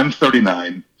 okay, I'm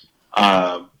 39.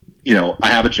 I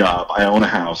have a job. I own a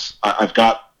house. I've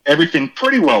got everything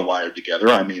pretty well wired together.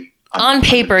 I mean, on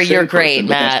paper, you're great,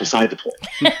 Matt. That's beside the point.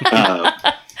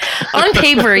 On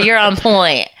paper, you're on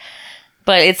point.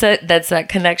 But that's that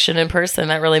connection in person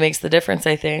that really makes the difference,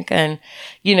 I think. And,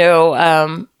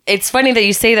 it's funny that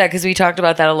you say that, because we talked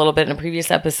about that a little bit in a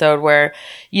previous episode where,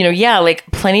 like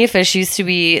Plenty of Fish used to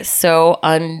be so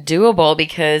undoable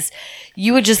because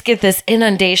you would just get this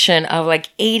inundation of like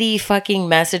 80 fucking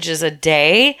messages a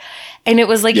day. And it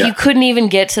was like you couldn't even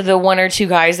get to the one or two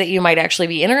guys that you might actually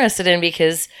be interested in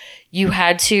because you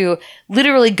had to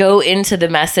literally go into the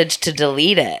message to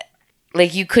delete it.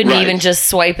 Like you couldn't even just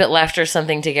swipe it left or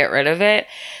something to get rid of it.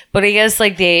 But I guess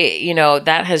like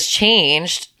that has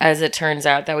changed, as it turns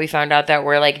out, that we found out that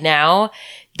we're like now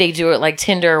they do it like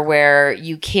Tinder, where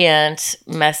you can't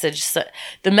message.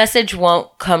 The message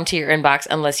won't come to your inbox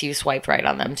unless you swipe right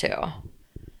on them too.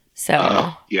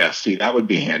 So see, that would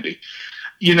be handy.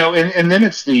 And then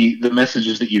it's the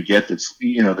messages that you get that's,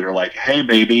 they're like, hey,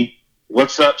 baby,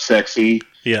 what's up, sexy?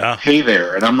 Yeah. Hey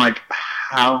there. And I'm like,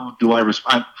 how do I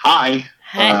respond? Hi.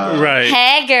 Hey, right.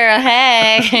 Hey, girl.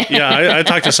 Hey. Yeah, I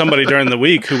talked to somebody during the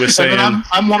week who was saying,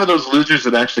 I'm one of those losers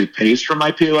that actually pays for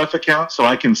my POF account. So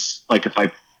I can, like, if I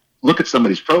look at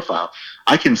somebody's profile,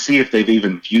 I can see if they've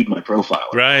even viewed my profile.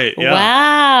 Right. Yeah.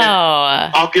 Wow.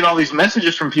 And I'll get all these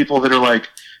messages from people that are like,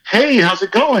 hey, how's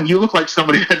it going? You look like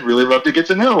somebody I'd really love to get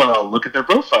to know. And I'll look at their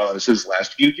profile and it says,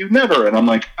 last viewed you never. And I'm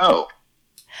like, oh.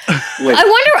 Wait. I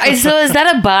wonder, so is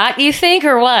that a bot, you think,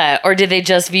 or what? Or did they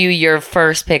just view your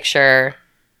first picture?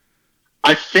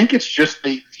 I think it's just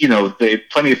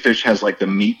Plenty of Fish has like the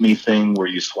meet me thing where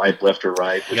you swipe left or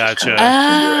right. Gotcha.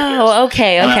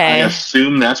 Okay. I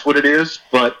assume that's what it is.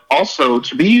 But also,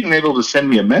 to be even able to send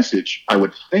me a message, I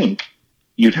would think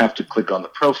you'd have to click on the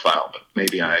profile. But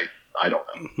maybe I don't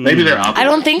know. Maybe they're I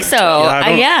don't think so.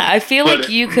 I feel like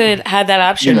you could have that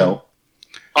option.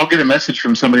 I'll get a message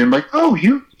from somebody and I'm like, oh,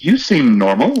 you seem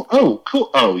normal. Oh,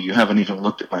 cool. Oh, you haven't even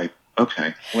looked at my...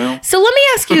 Okay, well... So let me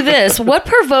ask you this. What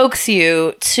provokes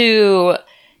you to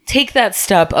take that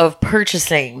step of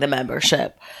purchasing the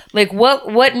membership? Like,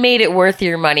 what made it worth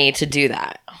your money to do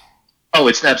that? Oh,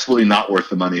 it's absolutely not worth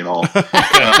the money at all. Good answer.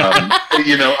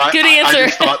 I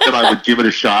just thought that I would give it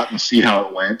a shot and see how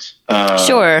it went.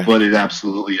 Sure. But it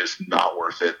absolutely is not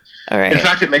worth it. All right. In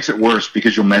fact, it makes it worse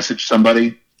because you'll message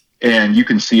somebody and you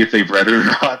can see if they've read it or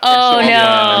not. Oh, no.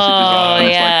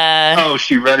 Yeah. Like, oh,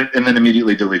 she read it and then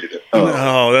immediately deleted it.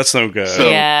 Oh, that's no good. So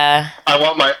yeah. I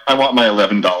want my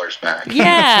 $11 back.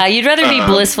 Yeah, you'd rather be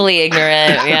blissfully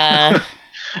ignorant. Yeah.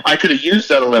 I could have used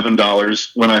that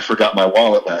 $11 when I forgot my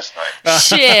wallet last night.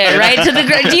 Shit, right to the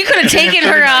ground. You could have taken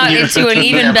her out into an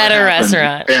even better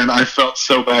restaurant. And I felt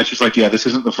so bad. She's like, "Yeah, this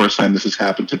isn't the first time this has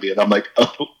happened to me." And I'm like,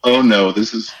 "Oh no,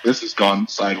 this has gone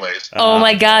sideways." Oh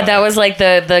my God, that was like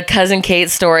the Cousin Kate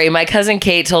story. My cousin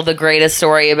Kate told the greatest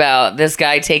story about this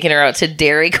guy taking her out to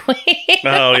Dairy Queen.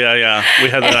 Oh yeah, we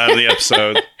had that on the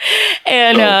episode.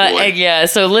 And yeah,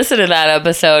 so listen to that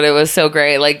episode. It was so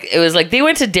great. Like it was like they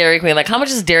went to Dairy Queen. Like, how much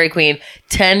is Dairy Queen?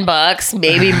 $10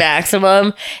 maybe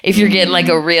maximum if you're getting like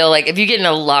a real, like if you're getting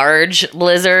a large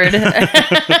lizard. And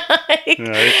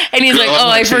he's like, "Oh,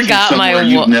 I forgot my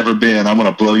you've never been. I'm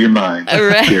gonna blow your mind."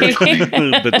 Right. Dairy Queen.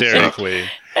 The Dairy Queen.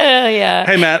 Yeah.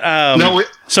 Hey Matt.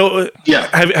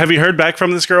 Have you heard back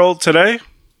from this girl today?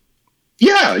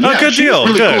 Yeah. Oh, good she deal. Was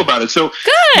really good. cool about it. So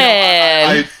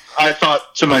good. I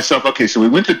thought to myself, okay, so we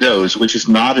went to Doe's, which is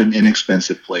not an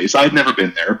inexpensive place. I've never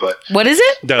been there, but what is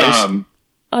it? Doe's.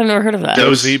 I've never heard of that.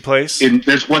 Dozy place.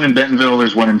 There's one in Bentonville.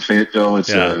 There's one in Fayetteville.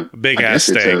 It's big ass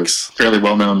steaks. It's a fairly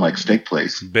well known like steak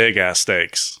place. Big ass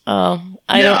steaks. Oh,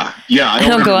 I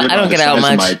don't get out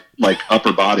much. My like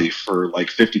upper body for like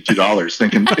 $52,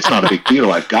 thinking it's not a big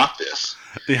deal. I've got this.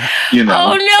 Yeah. You know.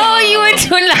 Oh no! You went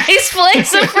to a nice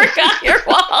place and forgot your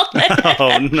wallet.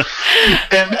 Oh no!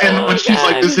 And when she's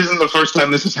like, "This isn't the first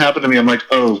time this has happened to me," I'm like,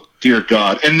 "Oh dear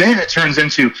God!" And then it turns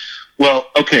into, well,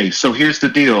 okay, so here's the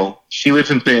deal. She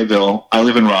lives in Fayetteville. I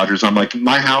live in Rogers. I'm like,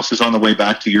 my house is on the way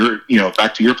back to your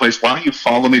place. Why don't you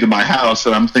follow me to my house?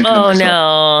 And I'm thinking, to myself,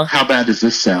 no, how bad does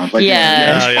this sound? Like,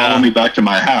 yeah, follow me back to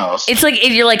my house. It's like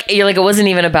you're like it wasn't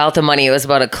even about the money. It was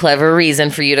about a clever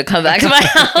reason for you to come back to my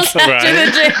house after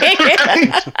the drink.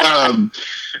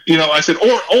 I said,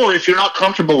 or if you're not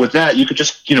comfortable with that, you could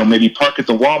just, maybe park at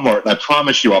the Walmart, and I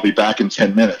promise you I'll be back in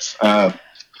 10 minutes.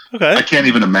 Okay. I can't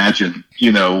even imagine,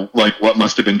 like what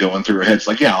must have been going through her head. It's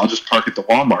like, yeah, I'll just park at the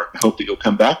Walmart and hope that you'll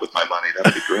come back with my money.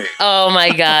 That'd be great. Oh my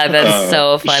God, that's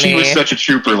so funny. She was such a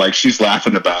trooper. Like, she's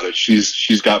laughing about it.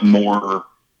 She's got more,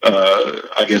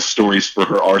 I guess, stories for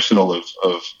her arsenal of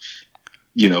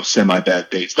semi-bad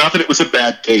dates. Not that it was a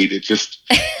bad date. It just,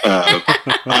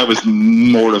 I was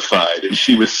mortified, and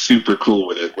she was super cool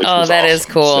with it. Which was that awesome. is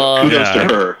cool. So kudos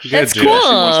to her. That's cool. She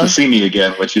wants to see me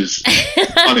again, which is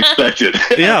unexpected.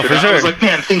 Yeah, for sure. I was like,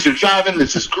 man, things are driving.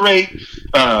 This is great.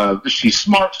 She's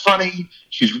smart, funny.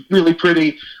 She's really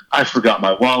pretty. I forgot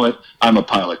my wallet. I'm a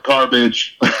pile of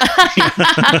garbage.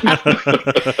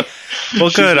 Well,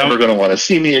 She's good. never going to want to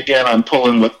see me again. I'm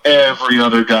pulling what every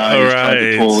other guy is trying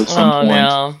to pull at some point.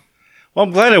 No. Well,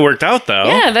 I'm glad it worked out, though.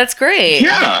 Yeah, that's great.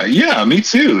 Yeah, me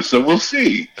too. So we'll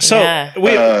see. So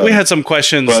we had some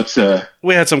questions. But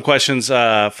we had some questions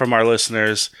from our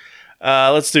listeners.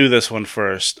 Let's do this one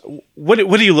first. What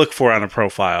do you look for on a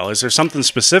profile? Is there something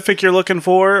specific you're looking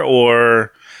for,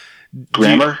 or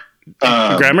grammar?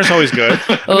 Grammar's always good.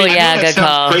 Good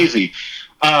call. Crazy.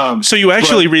 So you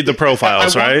actually read the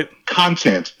profiles, right?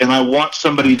 Content, and I want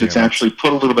somebody that's actually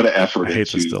put a little bit of effort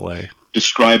into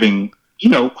describing,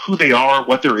 who they are,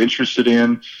 what they're interested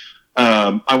in.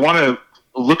 I want to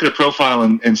look at a profile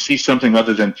and see something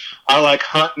other than I like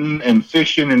hunting and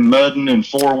fishing and mudding and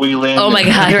four-wheeling. Oh my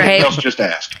God, right? Else just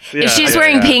ask. Yeah, if she's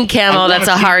wearing pink camo, that's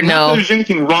a hard no. If there's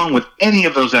anything wrong with any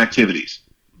of those activities.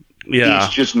 Yeah.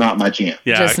 It's just not my jam.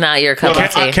 Yeah. Just not your cup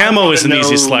of tea. Camo is an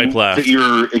easy swipe left. That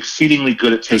you're exceedingly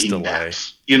good at taking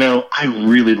naps. I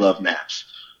really love naps.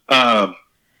 But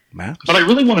I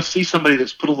really want to see somebody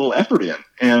that's put a little effort in.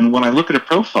 And when I look at a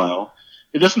profile,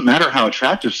 it doesn't matter how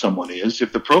attractive someone is.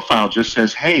 If the profile just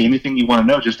says, hey, anything you want to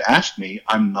know, just ask me,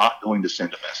 I'm not going to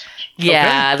send a message.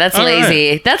 Yeah, that's lazy.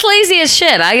 Right. That's lazy as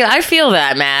shit. I feel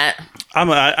that, Matt.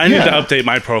 I need to update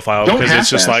my profile because it's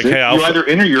just like, hey, you either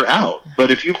in or you're out. But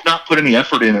if you've not put any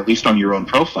effort in, at least on your own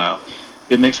profile,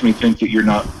 it makes me think that you're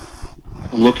not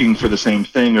looking for the same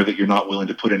thing, or that you're not willing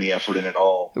to put any effort in at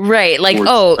all. Right. Like,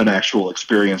 an actual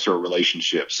experience or a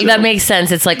relationship. So, that makes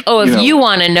sense. It's like, if you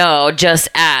want to know, just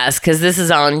ask, because this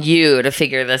is on you to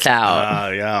figure this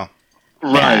out. Yeah.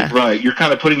 Right. You're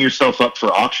kind of putting yourself up for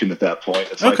auction at that point.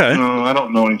 It's like, no, I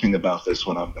don't know anything about this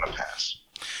one. I'm going to pass.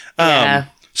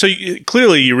 So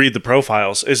clearly you read the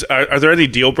profiles. Are there any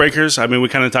deal breakers? I mean, we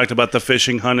kind of talked about the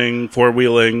fishing, hunting,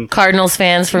 four-wheeling. Cardinals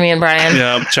fans for me and Brian.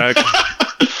 Yeah, check.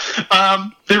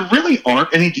 There really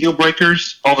aren't any deal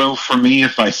breakers. Although for me,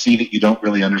 if I see that you don't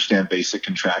really understand basic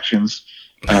contractions,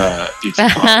 it's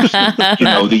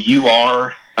the you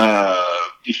are.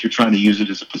 If you're trying to use it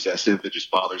as a possessive, it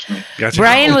just bothers me. Gotcha.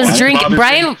 Brian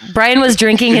was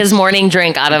drinking his morning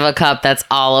drink out of a cup that's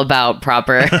all about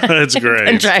proper That's great.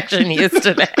 contraction use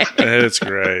today. It's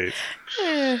great.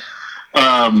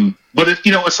 But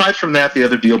aside from that, the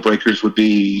other deal breakers would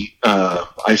be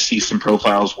I see some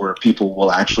profiles where people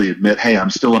will actually admit, hey,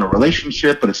 I'm still in a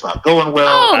relationship, but it's not going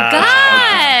well. Oh,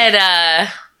 God.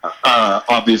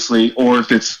 Obviously, or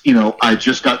if it's, I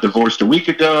just got divorced a week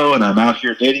ago and I'm out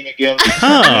here dating again,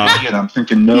 and I'm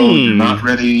thinking, no, you're not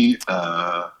ready.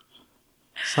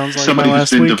 Sounds like somebody my who's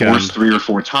last been weekend. divorced 3 or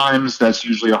 4 times, that's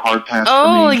usually a hard pass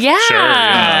Oh, for me. yeah. Sure,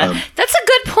 yeah. That's a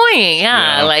good point.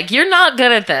 Yeah. Like, you're not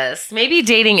good at this. Maybe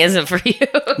dating isn't for you.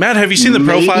 Matt, have you seen the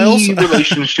profiles? Maybe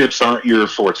relationships aren't your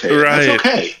forte. Right. That's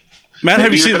okay. Matt, Maybe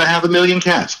have you you're seen? going to have 1 million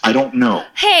cats. I don't know.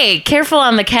 Hey, careful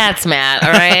on the cats, Matt.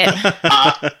 All right.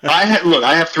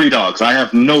 I have 3 dogs. I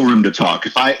have no room to talk.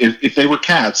 If they were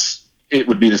cats, it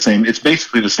would be the same. It's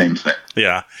basically the same thing.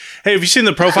 Yeah. Hey, have you seen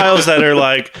the profiles that are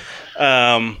like,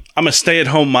 I'm a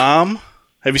stay-at-home mom?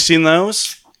 Have you seen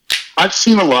those? I've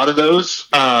seen a lot of those.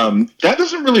 That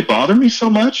doesn't really bother me so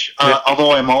much,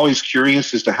 although I'm always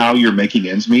curious as to how you're making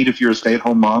ends meet if you're a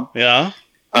stay-at-home mom. Yeah.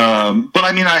 But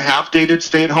I mean, I have dated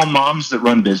stay-at-home moms that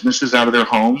run businesses out of their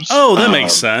homes. Oh, that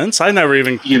makes sense. I never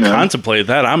even contemplated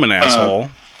that. I'm an asshole.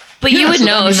 But you would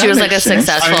know if she was like a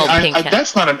successful pink cat.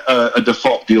 That's not a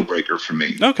default deal breaker for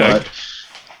me. Okay.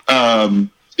 But,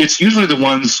 it's usually the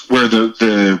ones where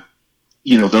the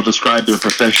they'll describe their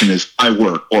profession as I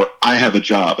work or I have a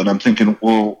job, and I'm thinking,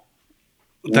 well,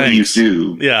 what do you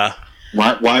do? Yeah.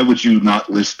 Why would you not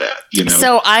list that?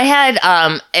 So I had,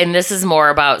 and this is more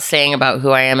about saying about who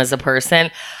I am as a person.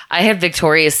 I had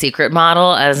Victoria's Secret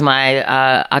model as my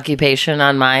occupation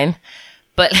on mine,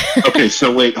 but okay.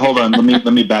 So wait, hold on.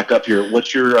 Let me back up here.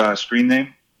 What's your screen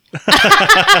name?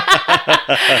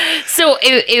 So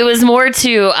it was more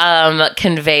to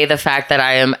convey the fact that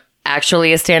I am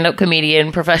actually a stand-up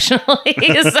comedian professionally.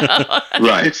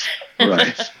 Right.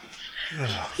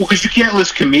 Well, because you can't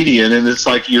list comedian, and it's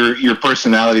like your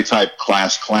personality type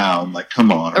class clown. Like,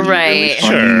 come on, are you really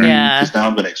funny? Sure. Yeah. Because now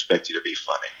I'm going to expect you to be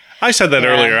funny. I said that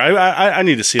earlier. I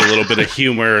need to see a little bit of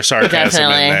humor or sarcasm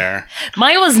in there.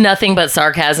 Mine was nothing but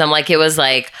sarcasm. Like, it was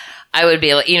like, I would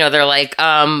be like, they're like,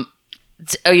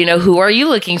 who are you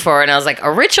looking for? And I was like,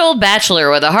 a rich old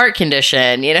bachelor with a heart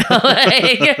condition,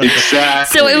 like,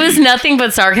 Exactly. So it was nothing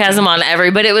but sarcasm on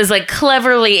but it was like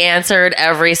cleverly answered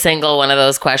every single one of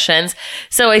those questions.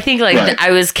 So I think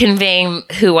I was conveying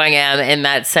who I am in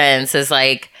that sense is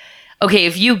like, okay,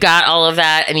 if you got all of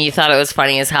that and you thought it was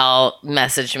funny as hell,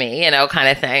 message me, kind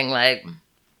of thing. Like,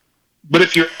 but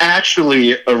if you're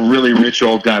actually a really rich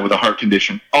old guy with a heart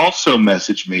condition, also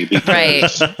message me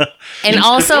because and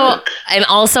also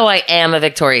I am a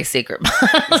Victoria's Secret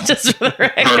model. Just for the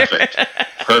record.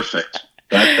 Perfect.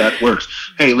 That works.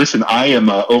 Hey, listen, I am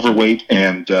overweight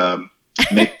and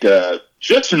make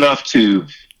just enough to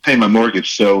pay my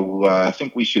mortgage, so I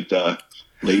think we should.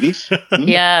 Ladies?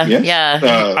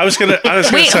 Yeah. I was gonna wait,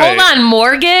 say, hold on.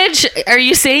 Mortgage? Are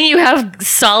you saying you have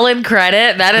solid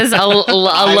credit? That is a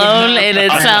loan in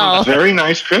itself. I have a very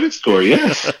nice credit score,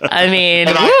 yes. I mean,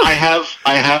 and I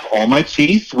have all my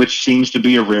teeth, which seems to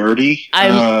be a rarity.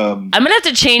 I'm gonna have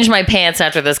to change my pants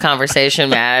after this conversation,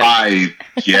 Matt.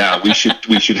 We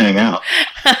should hang out.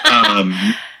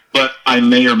 But I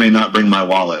may or may not bring my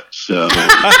wallet, so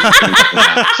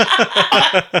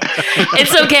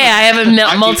it's okay. I have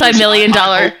a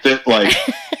multi-million-dollar. I hope that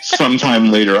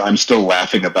sometime later, I'm still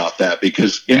laughing about that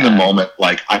because in the moment,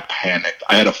 I panicked.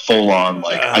 I had a full-on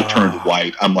I turned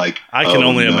white. I'm like, I can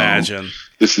only imagine.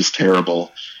 This is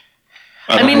terrible.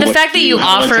 I mean, the fact that you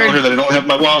offered. I tell her that I don't have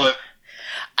my wallet.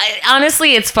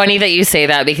 Honestly, it's funny that you say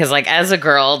that because, as a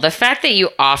girl, the fact that you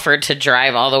offered to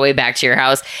drive all the way back to your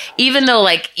house, even though,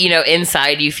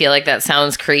 inside you feel like that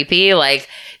sounds creepy,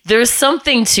 there's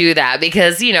something to that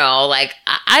because,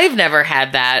 I've never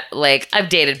had that. I've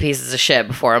dated pieces of shit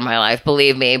before in my life,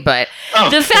 believe me. But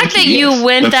the fact that you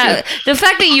went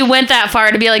that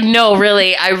far to be like, no,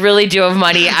 really, I really do have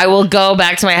money. I will go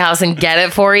back to my house and get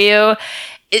it for you.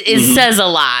 It says a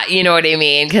lot, you know what I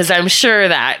mean? Because I'm sure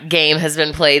that game has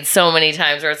been played so many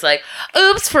times where it's like,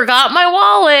 oops, forgot my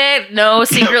wallet. No,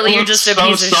 secretly you're just a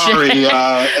piece of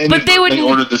shit. But they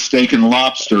ordered the steak and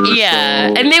lobster. Yeah,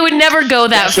 so and they would never go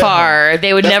that far.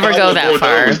 They would never go that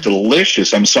far. It was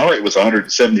delicious. I'm sorry it was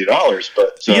 $170,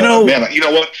 but man, you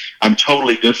know what? I'm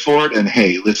totally good for it. And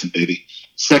hey, listen, baby,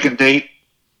 second date.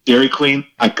 Dairy Queen,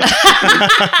 I got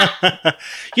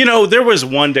you. There was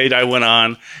one date I went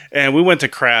on, and we went to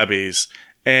Krabby's,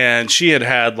 and she had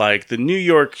the New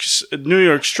York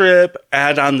strip,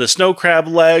 add on the snow crab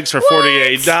legs for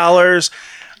 $48.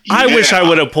 Yeah. I wish I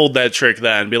would have pulled that trick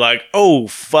then. Be like, oh,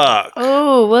 fuck.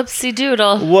 Oh, whoopsie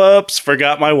doodle. Whoops,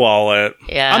 forgot my wallet.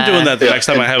 Yeah. I'm doing that the next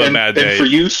time I have a bad date. And for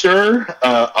you, sir,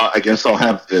 I guess I'll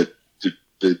have the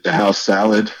house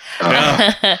salad.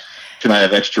 Can I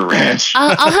have extra ranch?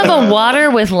 I'll have a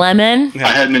water with lemon. I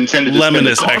hadn't intended to lemon spend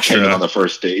is extra on the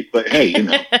first date, but hey,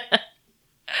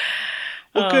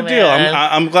 Well, good deal.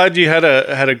 I'm glad you had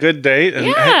a good date. And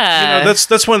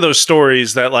that's one of those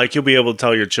stories that you'll be able to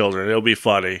tell your children. It'll be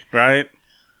funny, right?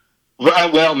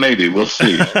 Well, maybe we'll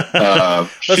see.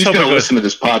 She's going to listen to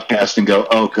this podcast and go,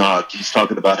 "Oh God, he's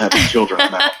talking about having children."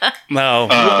 No,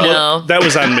 that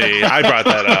was on me. I brought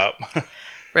that up.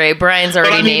 Right, Brian's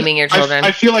already naming your children.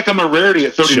 I feel like I'm a rarity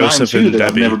at 39 Joseph too. That Debbie.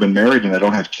 I've never been married and I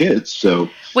don't have kids. So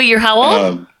wait, you're how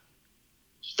old?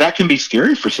 That can be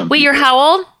scary for some. Wait, people. you're how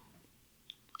old?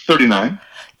 39.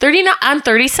 39. I'm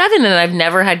 37, and I've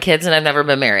never had kids, and I've never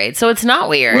been married. So it's not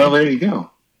weird. Well, there you go.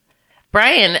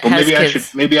 Brian has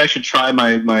kids. Maybe I should try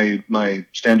my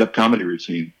stand-up comedy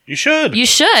routine. You should. You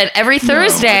should. Every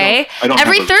Thursday. I don't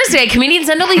every Thursday, Comedians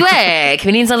NWA.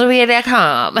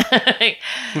 ComediansNWA.com.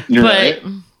 You're right.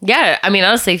 Yeah, I mean,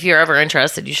 honestly, if you're ever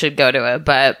interested, you should go to it.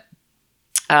 But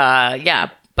Yeah,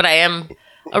 but I am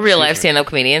a real life stand-up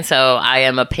comedian, so I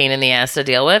am a pain in the ass to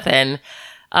deal with, and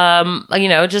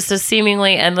just a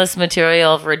seemingly endless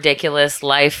material of ridiculous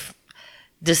life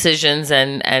decisions,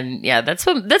 and yeah, that's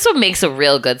what makes a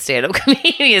real good stand-up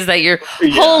comedian, is that your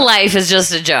whole life is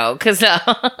just a joke. So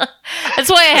that's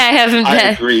why I haven't.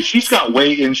 I agree. She's got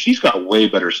way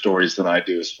better stories than I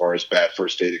do as far as bad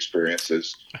first date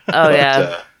experiences. Oh,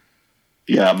 yeah.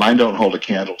 Yeah, mine don't hold a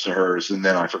candle to hers, and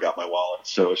then I forgot my wallet,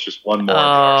 so it's just one more.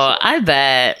 Oh, I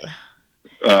bet.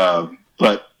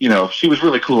 But she was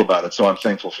really cool about it, so I'm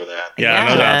thankful for that. Yeah,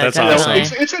 no doubt. That's definitely.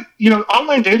 awesome. It's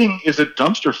online dating is a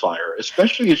dumpster fire,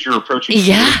 especially as you're approaching.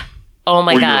 Yeah. Oh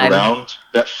my God. You're around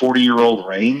that 40-year-old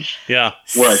range. Yeah.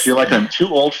 Where I feel like I'm too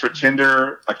old for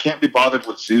Tinder. I can't be bothered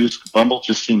with Zeus. Bumble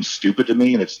just seems stupid to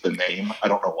me, and it's the name. I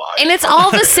don't know why. And it's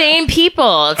all the same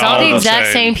people. It's all the the exact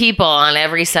same same people on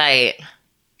every site.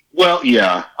 Well,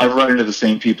 yeah, I've run into the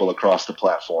same people across the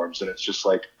platforms, and it's just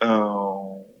like,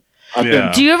 oh.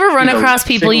 Do you ever run across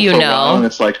people you know? And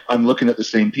it's like, I'm looking at the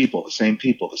same people,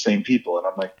 and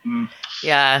I'm like,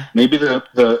 yeah. Maybe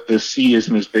the sea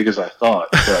isn't as big as I thought,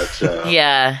 but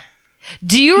yeah.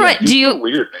 Do you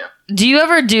weird, man? Do you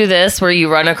ever do this where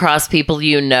you run across people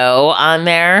you know on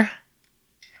there?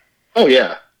 Oh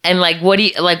yeah. And what do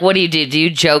you do? Do you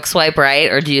joke swipe right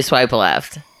or do you swipe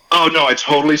left? Oh no, I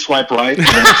totally swipe right. And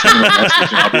then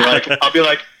I'll be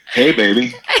like, hey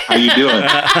baby, how you doing?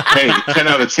 Hey, 10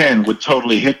 out of 10 would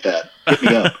totally hit that. Hit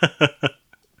me up.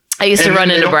 I used to run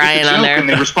into Brian on there. And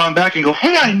they respond back and go,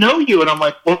 hey, I know you. And I'm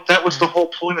like, well, that was the whole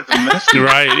point of the message.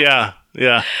 Right, yeah.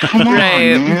 Yeah. Come on,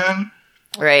 man.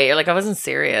 Right. You're like, I wasn't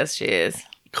serious. Jeez.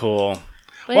 Cool.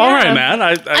 Well, all right, man.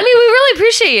 I mean, we really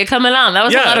appreciate you coming on. That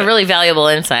was a lot of really valuable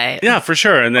insight. Yeah, for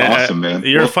sure. And awesome, man.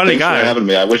 You're a funny guy. Thanks for having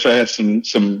me. I wish I had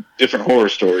some different horror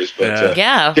stories, but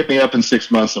hit me up in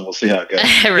 6 months and we'll see how it goes.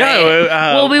 Right.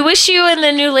 Well, we wish you and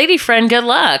the new lady friend good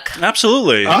luck.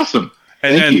 Absolutely. Awesome.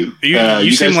 And Thank you.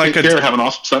 You seem guys like take care. Have an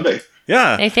awesome Sunday.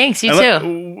 Yeah. Hey, thanks. You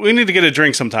too. We need to get a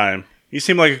drink sometime. You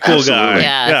seem like a cool guy.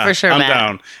 Yeah, for sure, I'm Matt.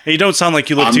 down. And you don't sound like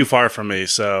you live too far from me,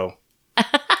 so.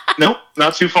 Nope,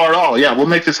 not too far at all. Yeah, we'll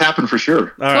make this happen for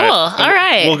sure. All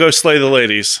right. We'll go slay the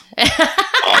ladies.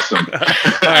 Awesome.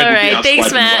 All right.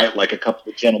 Thanks, Matt. Like a couple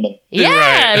of gentlemen.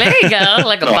 Yeah, there you go.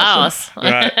 Like a boss. All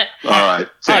right. All right.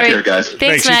 Take care, guys.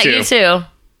 Thanks, Matt. You too.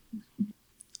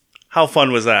 How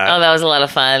fun was that? Oh, that was a lot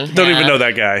of fun. Don't even know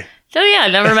that guy. Oh, yeah.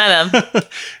 Never met him.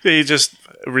 He just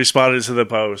responded to the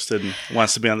post and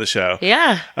wants to be on the show.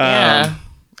 Yeah.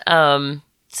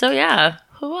 So, yeah.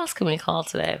 Who else can we call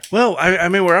today? Well, I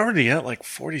mean, we're already at like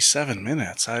 47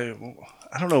 minutes. I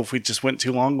don't know if we just went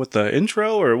too long with the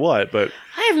intro or what, but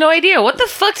I have no idea. What the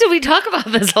fuck did we talk about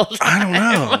this whole time? I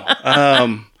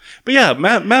don't know. But yeah,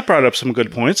 Matt brought up some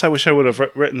good points. I wish I would have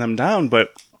written them down,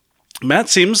 but Matt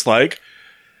seems like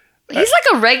he's like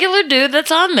a regular dude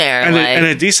that's on there, and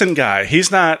a decent guy.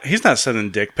 He's not sending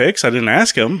dick pics. I didn't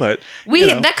ask him, but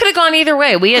that could have gone either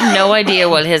way. We had no idea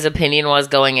what his opinion was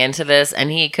going into this, and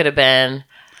he could have been.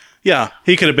 Yeah,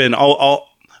 he could have been all.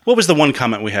 What was the one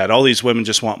comment we had? All these women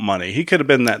just want money. He could have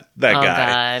been that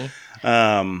guy.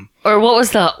 God. Or what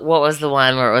was the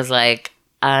one where it was like,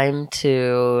 I'm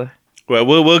too. Well,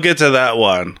 we'll get to that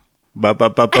one.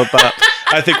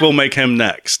 I think we'll make him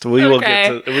next. We will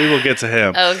get to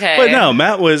him. Okay. But no,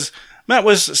 Matt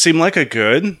seemed like a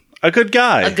good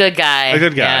guy. A good guy.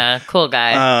 Yeah, cool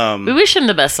guy. We wish him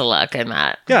the best of luck in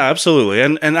that. Yeah, absolutely.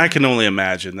 And I can only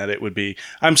imagine that it would be.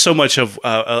 I'm so much of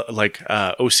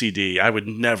OCD. I would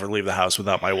never leave the house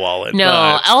without my wallet.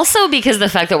 No, also because the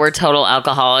fact that we're total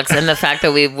alcoholics and the fact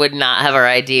that we would not have our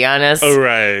ID on us. Oh,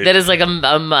 right. That is like a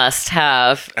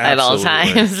must-have at all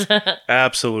times.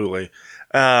 Absolutely.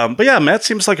 But yeah, Matt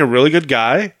seems like a really good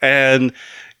guy, and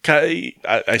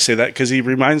I say that because he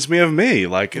reminds me of me.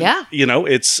 Like,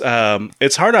 it's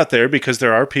hard out there because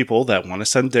there are people that want to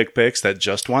send dick pics that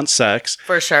just want sex,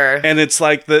 for sure. And it's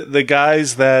like the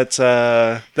guys that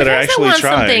are actually want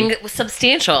trying something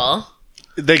substantial.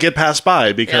 They get passed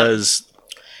by because.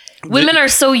 Women are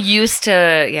so used to,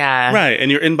 right, and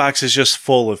your inbox is just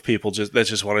full of people that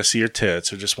just want to see your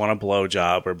tits or just want a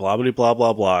blowjob or blah blah blah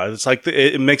blah blah. It's like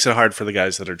it makes it hard for the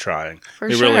guys that are trying.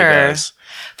 It really does.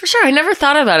 For sure, I never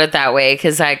thought about it that way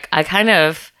because I kind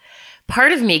of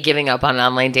part of me giving up on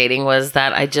online dating was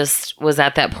that I just was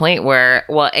at that point where,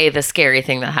 well, A, the scary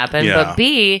thing that happened, but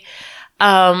B,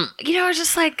 I was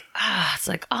just like, it's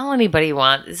like all anybody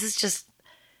wants. This is just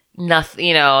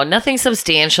nothing, nothing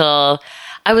substantial.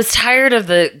 I was tired of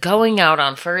the going out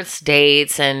on first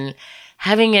dates and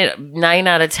having it 9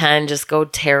 out of 10 just go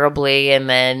terribly, and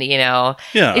then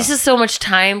it's just so much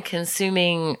time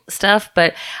consuming stuff.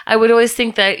 But I would always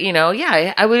think that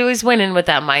I would always went in with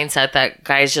that mindset that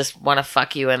guys just want to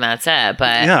fuck you and that's it.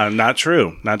 But yeah, not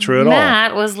true at all.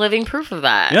 Matt was living proof of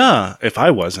that. Yeah, if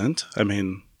I wasn't, I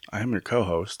mean, I am your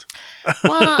co-host.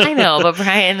 Well, I know, but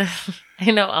Brian, I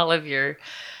know all of your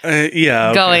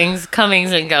okay. goings,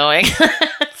 comings, and going.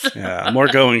 Yeah, more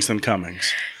goings than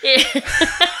comings. Yeah.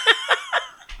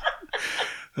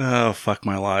 Oh, fuck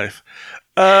my life.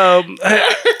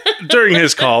 During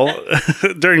his call,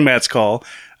 during Matt's call,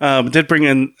 did bring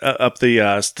in up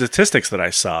the statistics that I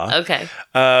saw. Okay.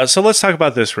 So let's talk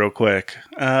about this real quick.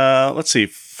 Let's see.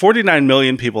 49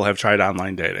 million people have tried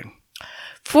online dating.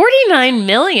 49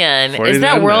 million? 49 Is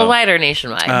that mil. worldwide or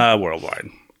nationwide? Worldwide.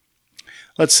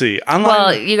 Let's see. Online.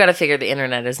 Well, you got to figure the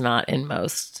internet is not in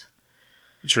most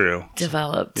True.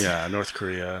 developed. Yeah, North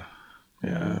Korea.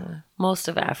 Yeah. Most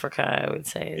of Africa, I would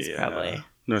say, is probably.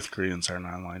 North Koreans aren't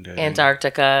online dating.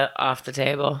 Antarctica, off the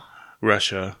table.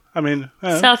 Russia. I mean,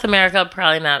 South America,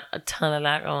 probably not a ton of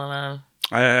that going on.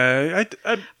 I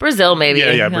Brazil, maybe.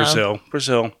 Yeah, No.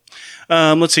 Brazil.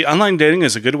 Let's see. Online dating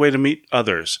is a good way to meet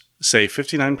others. Say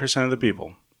 59% of the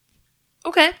people.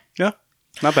 Okay. Yeah,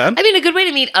 not bad. I mean, a good way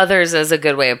to meet others is a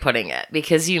good way of putting it,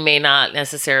 because you may not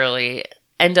necessarily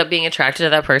end up being attracted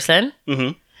to that person,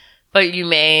 but you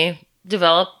may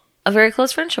develop a very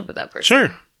close friendship with that person.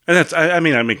 Sure. And that's, I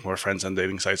mean, I make more friends on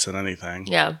dating sites than anything.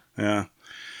 Yeah. Yeah.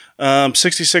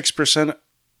 66%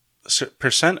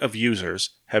 of users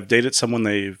have dated someone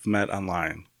they've met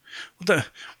online.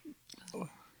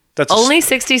 That's Only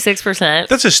 66%.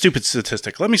 That's a stupid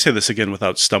statistic. Let me say this again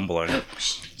without stumbling.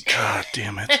 God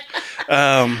damn it.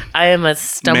 I am a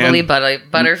stumbly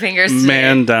butterfingers.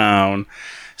 Man down.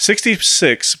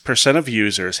 66% of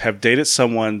users have dated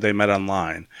someone they met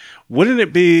online. Wouldn't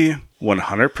it be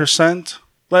 100%?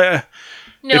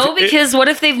 No, because what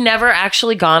if they've never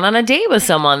actually gone on a date with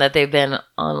someone that they've been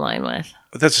online with?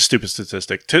 That's a stupid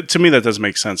statistic. To me, that doesn't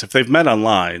make sense. If they've met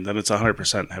online, then it's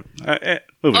 100%.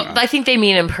 Moving on. I think they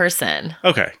mean in person.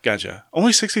 Okay, gotcha.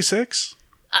 Only 66?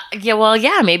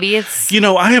 Maybe it's...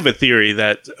 I have a theory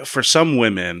that for some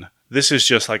women, this is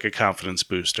just like a confidence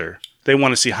booster. They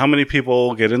want to see how many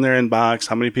people get in their inbox,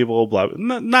 how many people blah.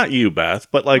 Not you, Beth,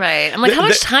 but like... Right. I'm like, how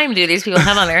much time do these people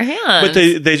have on their hands? But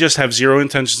they just have zero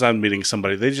intentions on meeting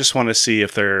somebody. They just want to see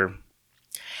if they're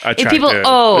attractive. If people...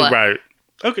 Right.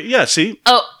 Okay, yeah, see?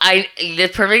 The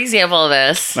perfect example of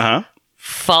this. Uh-huh.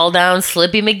 Fall down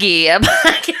Slippy McGee.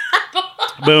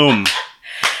 Boom.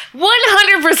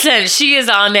 100%. She is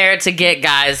on there to get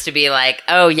guys to be like,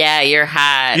 oh yeah, you're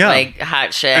hot. Yeah. Like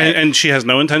hot shit. And she has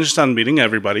no intentions on meeting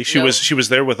everybody. She was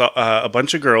there with a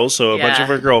bunch of girls, so a bunch of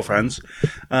her girlfriends.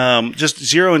 Just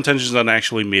zero intentions on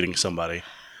actually meeting somebody.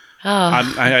 Oh.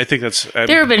 I think that's...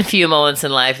 there have been few moments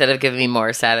in life that have given me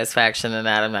more satisfaction than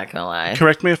that. I'm not going to lie.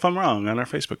 Correct me if I'm wrong on our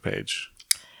Facebook page.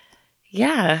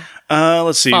 Yeah.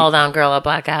 Let's see. Fall down girl at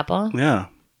Black Apple. Yeah.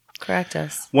 Correct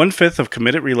us. 1/5 of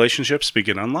committed relationships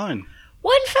begin online.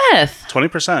 1/5.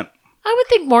 20%. I would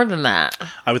think more than that.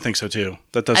 I would think so too.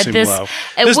 That does seem low.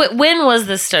 When was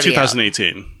this study?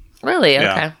 2018. Really? Okay.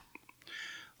 Yeah.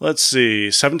 Let's see.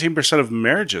 17% of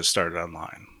marriages started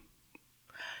online.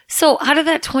 So out of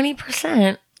that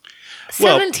 20%,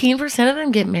 17% of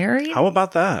them get married? How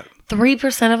about that?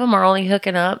 3% of them are only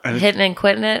hooking up, hitting and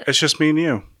quitting it? It's just me and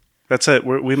you. That's it.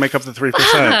 We make up the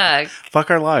 3%.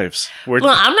 Fuck our lives. Well,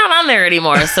 I'm not on there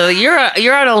anymore, so you're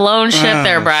on a lone ship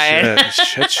there, Brian.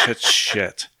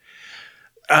 Shit.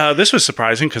 This was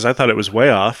surprising because I thought it was way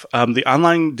off. The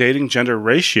online dating gender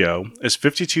ratio is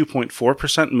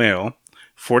 52.4% male,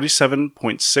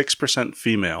 47.6%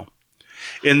 female.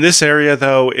 In this area,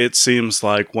 though, it seems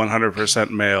like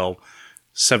 100% male,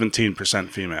 17%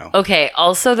 female. Okay.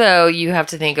 Also, though, you have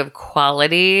to think of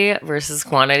quality versus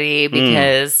quantity,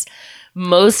 because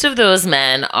most of those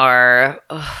men are...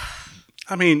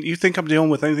 I mean, you think I'm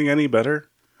dealing with anything any better?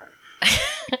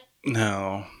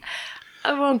 No.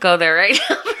 I won't go there right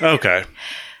now. Okay.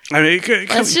 I mean,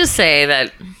 let's just say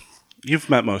that... You've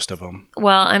met most of them.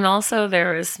 Well, and also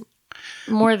there is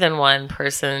more than one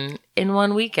person in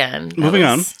one weekend. Moving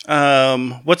on.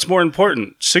 What's more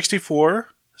important? 64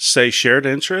 say shared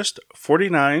interest.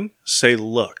 49 say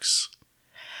looks.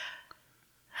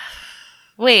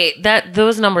 Wait,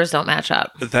 those numbers don't match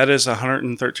up. That is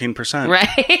 113%.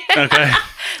 Right? Okay.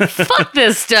 Fuck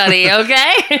this study,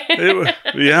 okay?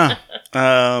 Yeah.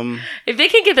 If they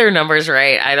can get their numbers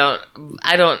right, I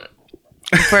don't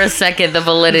for a second the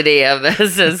validity of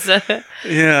this is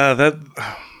Yeah, that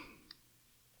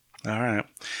All right.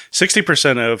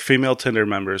 60% of female Tinder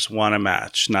members want a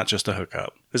match, not just a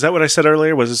hookup. Is that what I said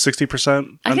earlier? Was it 60%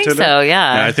 on I think Tinder? so,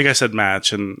 yeah. I think I said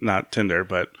match and not Tinder,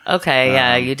 but Okay,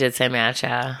 yeah, you did say match,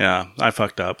 yeah. yeah, I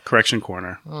fucked up. Correction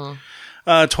corner.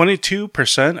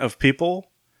 22% of people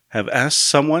have asked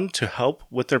someone to help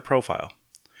with their profile.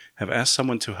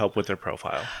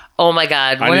 Oh my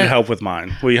God. I need help with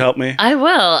mine. Will you help me? I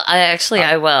will.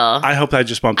 I will. I hope I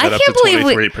just bumped that I up can't to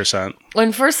believe 23%.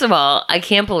 When first of all, I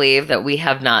can't believe that we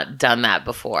have not done that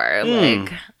before.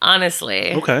 Like,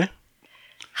 honestly. Okay.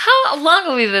 How long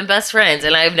have we been best friends?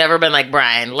 And I've never been like,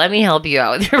 Brian, let me help you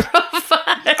out with your profile.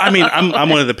 I mean, I'm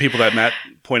one of the people that Matt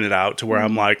pointed out to where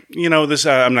I'm like, this,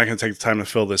 I'm not going to take the time to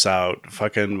fill this out.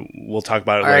 Fucking, we'll talk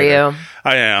about it later. Are you?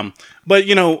 I am. But,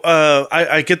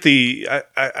 I get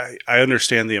I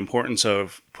understand the importance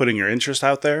of putting your interest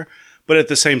out there. But at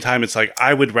the same time, it's like,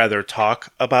 I would rather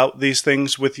talk about these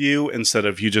things with you instead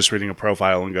of you just reading a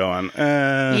profile and going,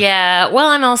 Yeah.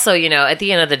 Well, and also, at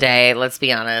the end of the day, let's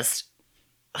be honest,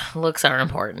 looks are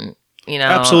important.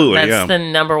 Absolutely, that's the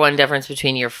number one difference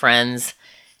between your friends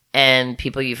and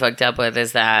people you fucked up with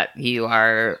is that you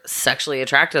are sexually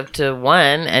attractive to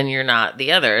one and you're not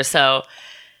the other. So,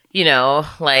 at the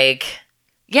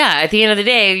end of the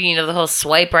day, the whole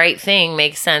swipe right thing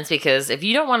makes sense because if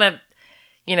you don't want to,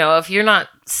 if you're not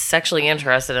sexually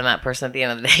interested in that person at the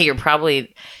end of the day,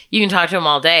 you can talk to them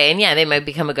all day and yeah, they might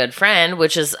become a good friend,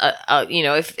 which is,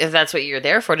 if that's what you're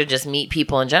there for, to just meet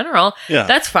people in general,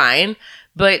 that's fine.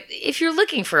 But if you're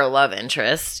looking for a love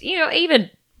interest, even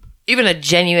a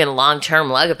genuine long-term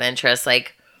love interest,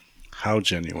 like how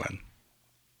genuine?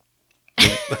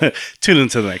 Tune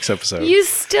into the next episode. You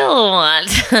still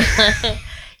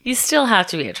you still have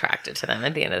to be attracted to them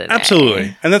at the end of the day.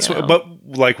 Absolutely. And that's but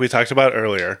like we talked about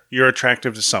earlier, you're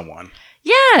attractive to someone.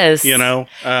 Yes. You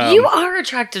are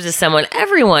attracted to someone.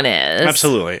 Everyone is.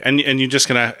 Absolutely. And you're just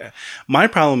gonna. My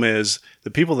problem is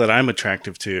the people that I'm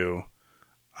attractive to,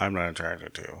 I'm not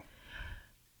attracted to.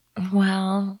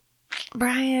 Well,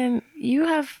 Brian, you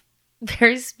have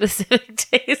very specific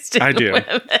taste in I do.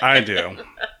 women. I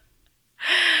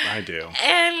do.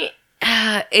 And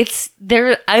it's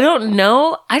there. I don't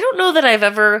know that I've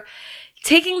ever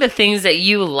taking the things that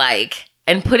you like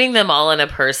and putting them all in a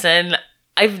person.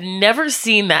 I've never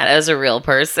seen that as a real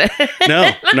person.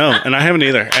 No, and I haven't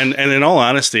either. And in all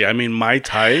honesty, I mean, my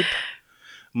type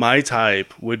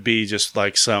would be just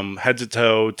like some head to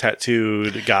toe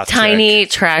tattooed goth tiny,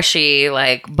 chick. trashy,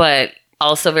 but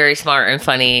also very smart and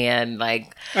funny and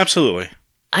Absolutely.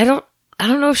 I don't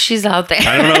know if she's out there.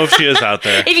 I don't know if she is out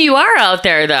there. If you are out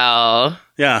there though.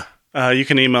 Yeah. You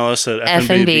can email us at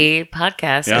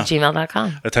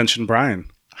fnbpodcast@gmail.com. Attention, Brian.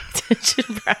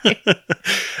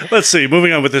 Let's see.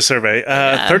 Moving on with this survey.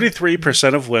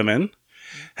 33% of women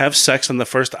have sex on the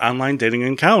first online dating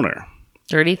encounter.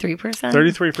 33%?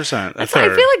 33%. I feel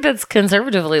like that's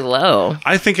conservatively low.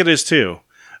 I think it is too.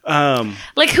 Who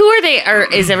are they?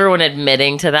 Is everyone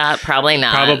admitting to that? Probably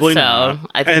not. Probably not. So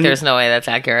I think there's no way that's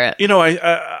accurate.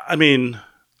 I mean,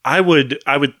 I would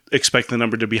expect the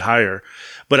number to be higher,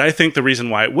 but I think the reason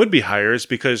why it would be higher is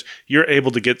because you're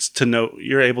able to get to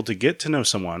know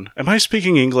someone. Am I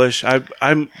speaking English?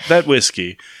 I'm that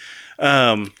whiskey.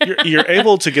 You're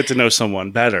able to get to know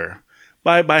someone better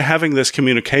by having this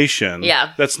communication.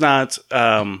 Yeah. That's not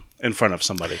in front of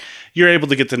somebody. You're able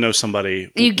to get to know somebody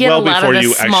you get well a lot before of the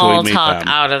you small actually meet talk them.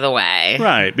 out of the way.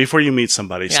 Right, before you meet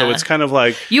somebody. So Yeah. it's kind of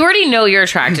like You already know you're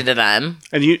attracted to them.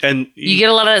 and you You get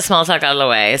a lot of that small talk out of the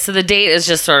way. So the date is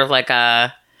just sort of like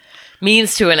a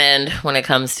means to an end when it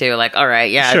comes to all right,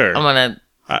 yeah, Sure. I'm going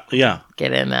to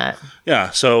get in that. Yeah,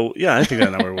 so I think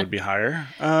that number would be higher.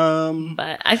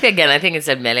 But I think it's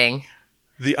admitting.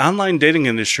 The online dating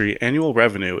industry annual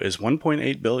revenue is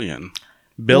 $1.8 billion.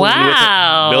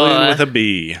 Wow. Billion with a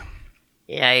B.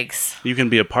 Yikes. You can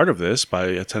be a part of this by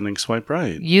attending Swipe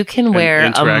Right. You can wear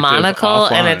a interactive monocle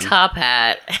and a offline. top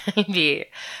hat and be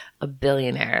a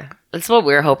billionaire. That's what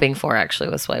we're hoping for, actually,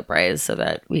 with Swipe Right, is so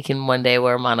that we can one day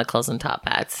wear monocles and top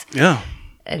hats. Yeah.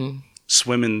 And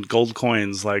Swim in gold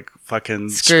coins like fucking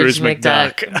Scrooge Scrooge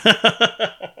McDuck.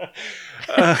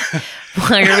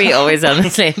 why are we always on the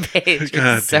same page?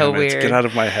 God It's so damn it. weird. Get out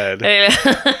of my head.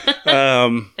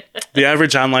 The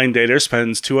average online dater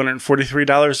spends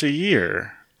 $243 a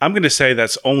year. I'm going to say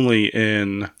that's only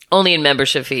in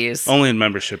membership fees.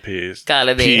 membership fees.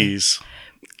 Gotta be. Fees.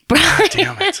 Brian.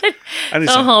 Damn it. I need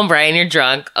Go some- home, Brian. You're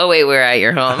drunk. Oh, wait, we're at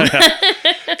your home.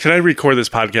 Can I record this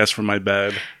podcast from my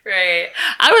bed? Right.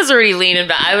 I was already leaning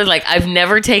back. I was like, I've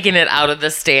never taken it out of the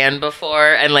stand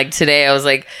before. And today I was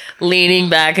leaning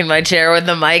back in my chair with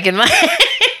the mic in my hand.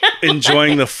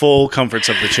 enjoying the full comforts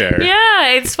of the chair. Yeah,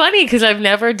 it's funny because I've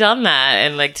never done that,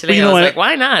 and like today you I know was what? like,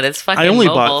 why not? It's fucking. I only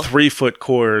mobile. bought 3-foot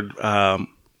cord,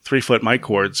 3-foot mic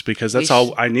cords because that's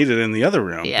all I needed in the other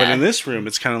room. Yeah. But in this room,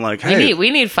 it's kind of like, hey, we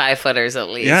need 5-footers at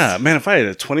least. yeah, man, if I had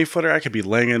a 20-footer, I could be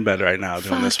laying in bed right now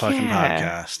doing this fucking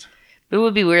podcast. It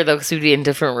would be weird though because we'd be in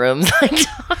different rooms like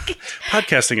talking.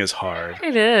 Podcasting is hard.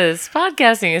 It is.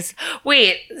 Podcasting is.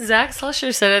 Wait, Zach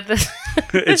Slusher said it this.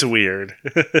 It's weird.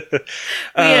 We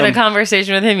had a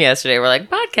conversation with him yesterday. We're like,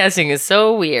 podcasting is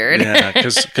so weird. Yeah,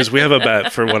 because we have a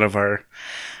bet for one of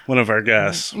our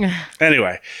guests.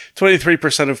 Anyway,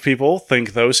 23% of people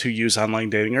think those who use online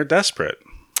dating are desperate.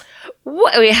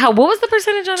 What was the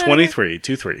percentage on that?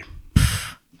 23.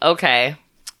 Okay.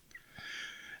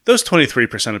 Those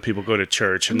 23% of people go to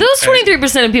church. And Those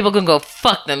 23% of people can go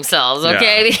fuck themselves,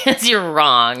 okay? Yeah. Because you're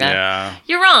wrong. Yeah.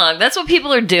 You're wrong. That's what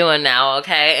people are doing now,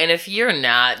 okay? And if you're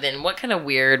not, then what kind of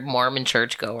weird Mormon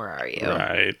churchgoer are you?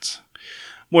 Right.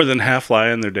 More than half lie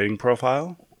in their dating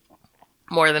profile.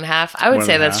 More than half? I would More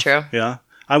say than that's half. true. Yeah.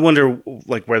 I wonder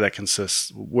like where that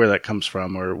consists, where that comes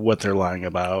from, or what they're lying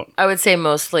about. I would say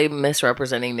mostly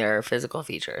misrepresenting their physical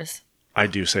features. I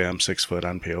do say I'm 6 foot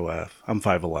on POF. I'm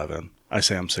 5'11". I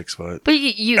say I'm 6 foot. But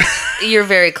you're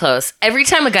very close. Every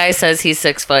time a guy says he's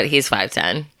 6 foot, he's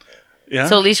 5'10". Yeah.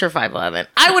 So at least you're 5'11".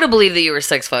 I would have believed that you were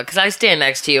 6 foot because I stand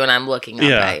next to you and I'm looking up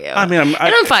at you. I mean, and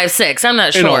I'm 5'6". I'm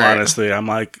not in short. all honesty, I'm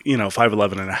like,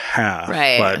 5'11" and a half.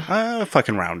 Right. But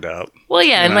fucking round up. Well,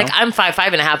 yeah, and know? like I'm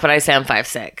 5'5" and a half, but I say I'm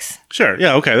 5'6". Sure.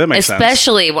 Yeah. Okay. That makes sense.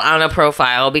 Especially on a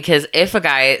profile, because if a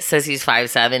guy says he's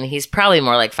 5'7", he's probably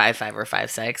more like 5'5" or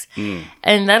 5'6",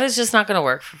 and that is just not going to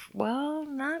work.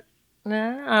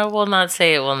 I will not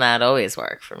say it will not always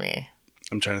work for me.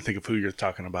 I'm trying to think of who you're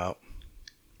talking about.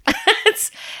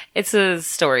 It's a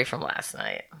story from last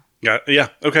night. Yeah.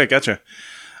 Okay. Gotcha.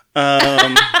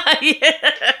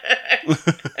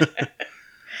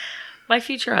 My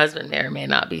future husband may or may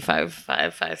not be 5'5",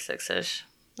 5'6"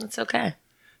 That's okay.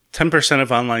 10%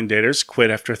 of online daters quit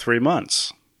after 3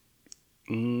 months.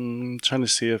 Trying to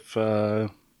see if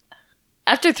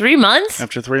After 3 months?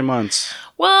 after 3 months.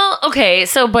 Well, okay.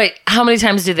 So, but how many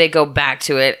times do they go back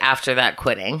to it after that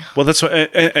quitting? Well, that's what,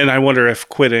 and I wonder if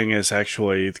quitting is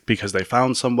actually because they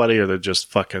found somebody, or they just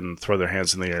fucking throw their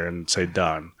hands in the air and say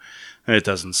done. And it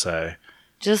doesn't say.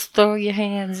 Just throw your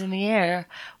hands in the air,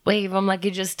 wave them like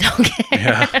you just don't care.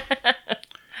 Yeah.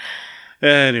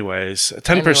 Anyways,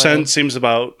 10%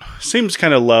 seems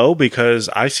kind of low because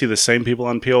I see the same people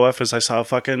on POF as I saw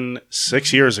fucking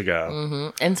 6 years ago.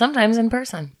 Mm-hmm. And sometimes in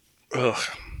person. Ugh.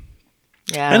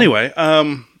 Yeah. Anyway,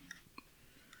 Let's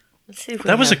see if we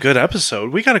that was a have- good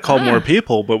episode. We got to call more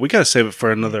people, but we got to save it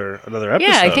for another episode.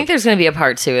 Yeah, I think there's going to be a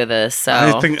part 2 of this. So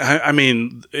I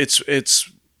mean, it's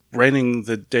raining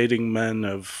the dating men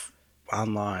of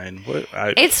online.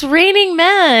 it's raining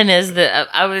men.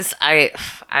 I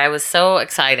was so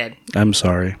excited I'm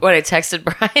sorry. when I texted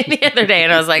Brian the other day,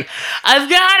 and I was like, I've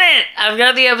got it. I've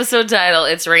got the episode title.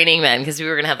 It's Raining Men, because we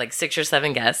were going to have like 6 or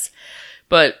 7 guests,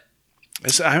 but.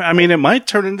 I mean, it might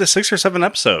turn into 6 or 7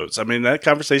 episodes. I mean, that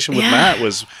conversation with Matt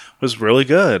was really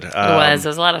good. It was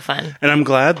a lot of fun. And I'm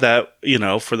glad that,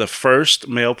 for the first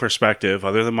male perspective,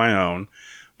 other than my own,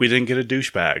 we didn't get a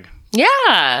douchebag.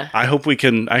 Yeah. I hope we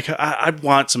can. I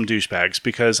want some douchebags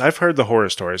because I've heard the horror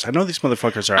stories. I know these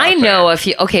motherfuckers are out there. I know a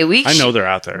few. Okay, I know they're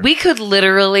out there. We could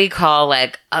literally call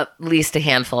like at least a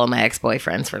handful of my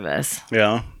ex-boyfriends for this.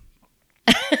 Yeah.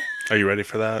 Are you ready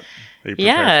for that? Are you prepared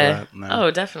Yeah. for that? No.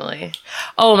 Oh, definitely.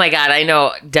 Oh my God, I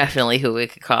know definitely who we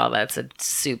could call. That's a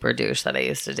super douche that I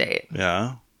used to date.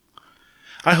 Yeah.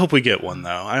 I hope we get one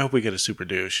though. I hope we get a super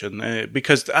douche, and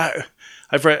because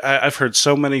I've heard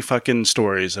so many fucking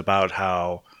stories about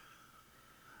how.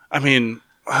 I mean,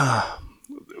 I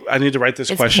need to write this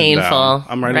question painful. down.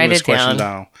 I'm writing Write this it question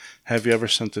down. down. Have you ever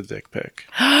sent a dick pic?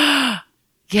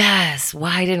 Yes.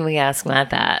 Why didn't we ask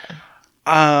Matt that?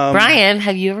 Um, Brian,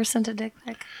 have you ever sent a dick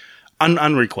pic?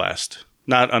 on request,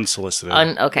 not unsolicited.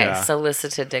 Okay, Yeah.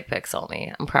 solicited dick pics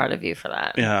only. I'm proud of you for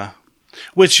that. Yeah.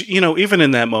 Which, even in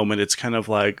that moment, it's kind of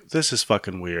like, this is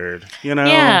fucking weird,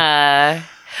 Yeah.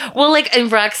 Well, like,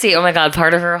 and Roxy, oh my God,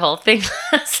 part of her whole thing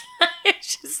last night,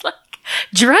 she's like,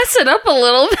 dress it up a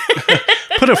little bit.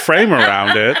 Put a frame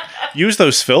around it. Use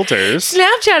those filters.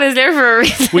 Snapchat is there for a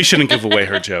reason. We shouldn't give away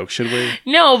her joke, should we?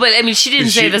 No, but I mean, she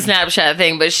didn't say She- the Snapchat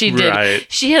thing, but she did. Right.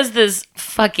 She has this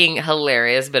fucking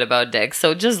hilarious bit about dicks.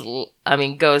 So just,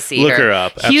 go see Look her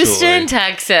up, Houston, absolutely.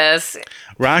 Texas.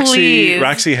 Roxy Please.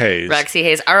 Hayes. Roxy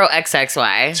Hayes.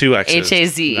 ROXXY. 2 X's.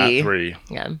 HAZE. Not 3.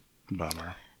 Yeah.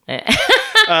 Bummer.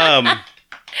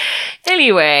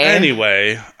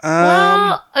 Anyway,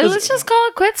 let's just call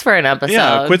it quits for an episode.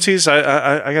 Yeah, quitsies.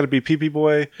 I got to be pee-pee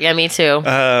boy. Yeah, me too.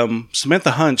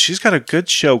 Samantha Hunt, she's got a good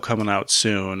show coming out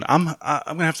soon. I'm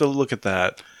gonna have to look at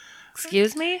that.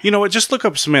 Excuse me? You know what? Just look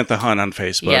up Samantha Hunt on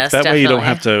Facebook. Yes, that way you don't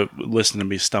definitely. have to listen to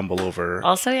me stumble over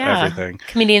Also, yeah. everything.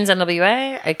 Comedians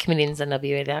NWA at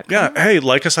comediansnwa.com. Yeah. Hey,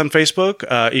 like us on Facebook.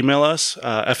 Email us,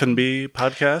 FNB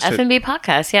Podcast FNB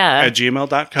Podcast, yeah. at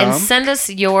gmail.com. And send us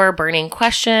your burning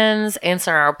questions,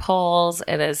 answer our polls.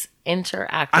 It is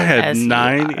interactive. I had as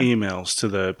 9 you are. emails to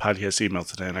the podcast email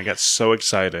today, and I got so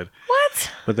excited.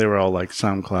 What? But they were all like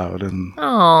SoundCloud, and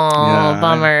Oh,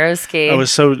 bummer. I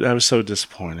was so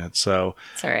disappointed. So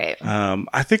It's all right.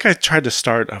 I think I tried to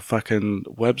start a fucking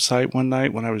website one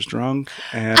night when I was drunk,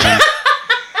 and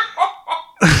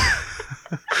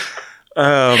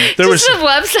there was a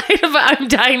website about. I'm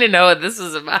dying to know what this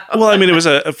was about. well, I mean, it was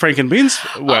a Frank and Beans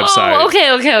website. Oh, okay.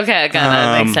 I got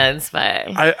that. Makes sense. But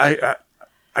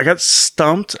I got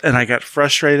stumped and I got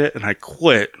frustrated and I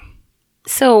quit.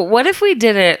 so, what if we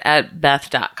did it at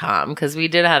Beth.com? Because we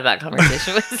did have that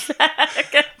conversation with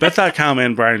Zach. Beth.com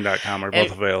and Brian.com are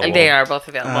both available. They are both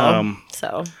available.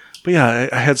 So, But yeah,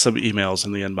 I had some emails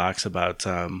in the inbox about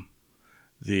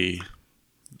the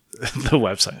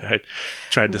website I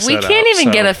tried to set we up. can't even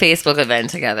So get a Facebook event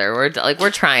together.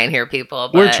 We're trying here, people.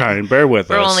 But we're trying. Bear with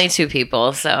We're us. only 2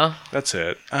 people, so. That's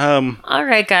it. All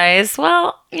right, guys.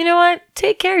 Well, you know what?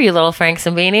 Take care, you little Franks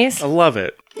and Beanies. I love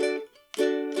it.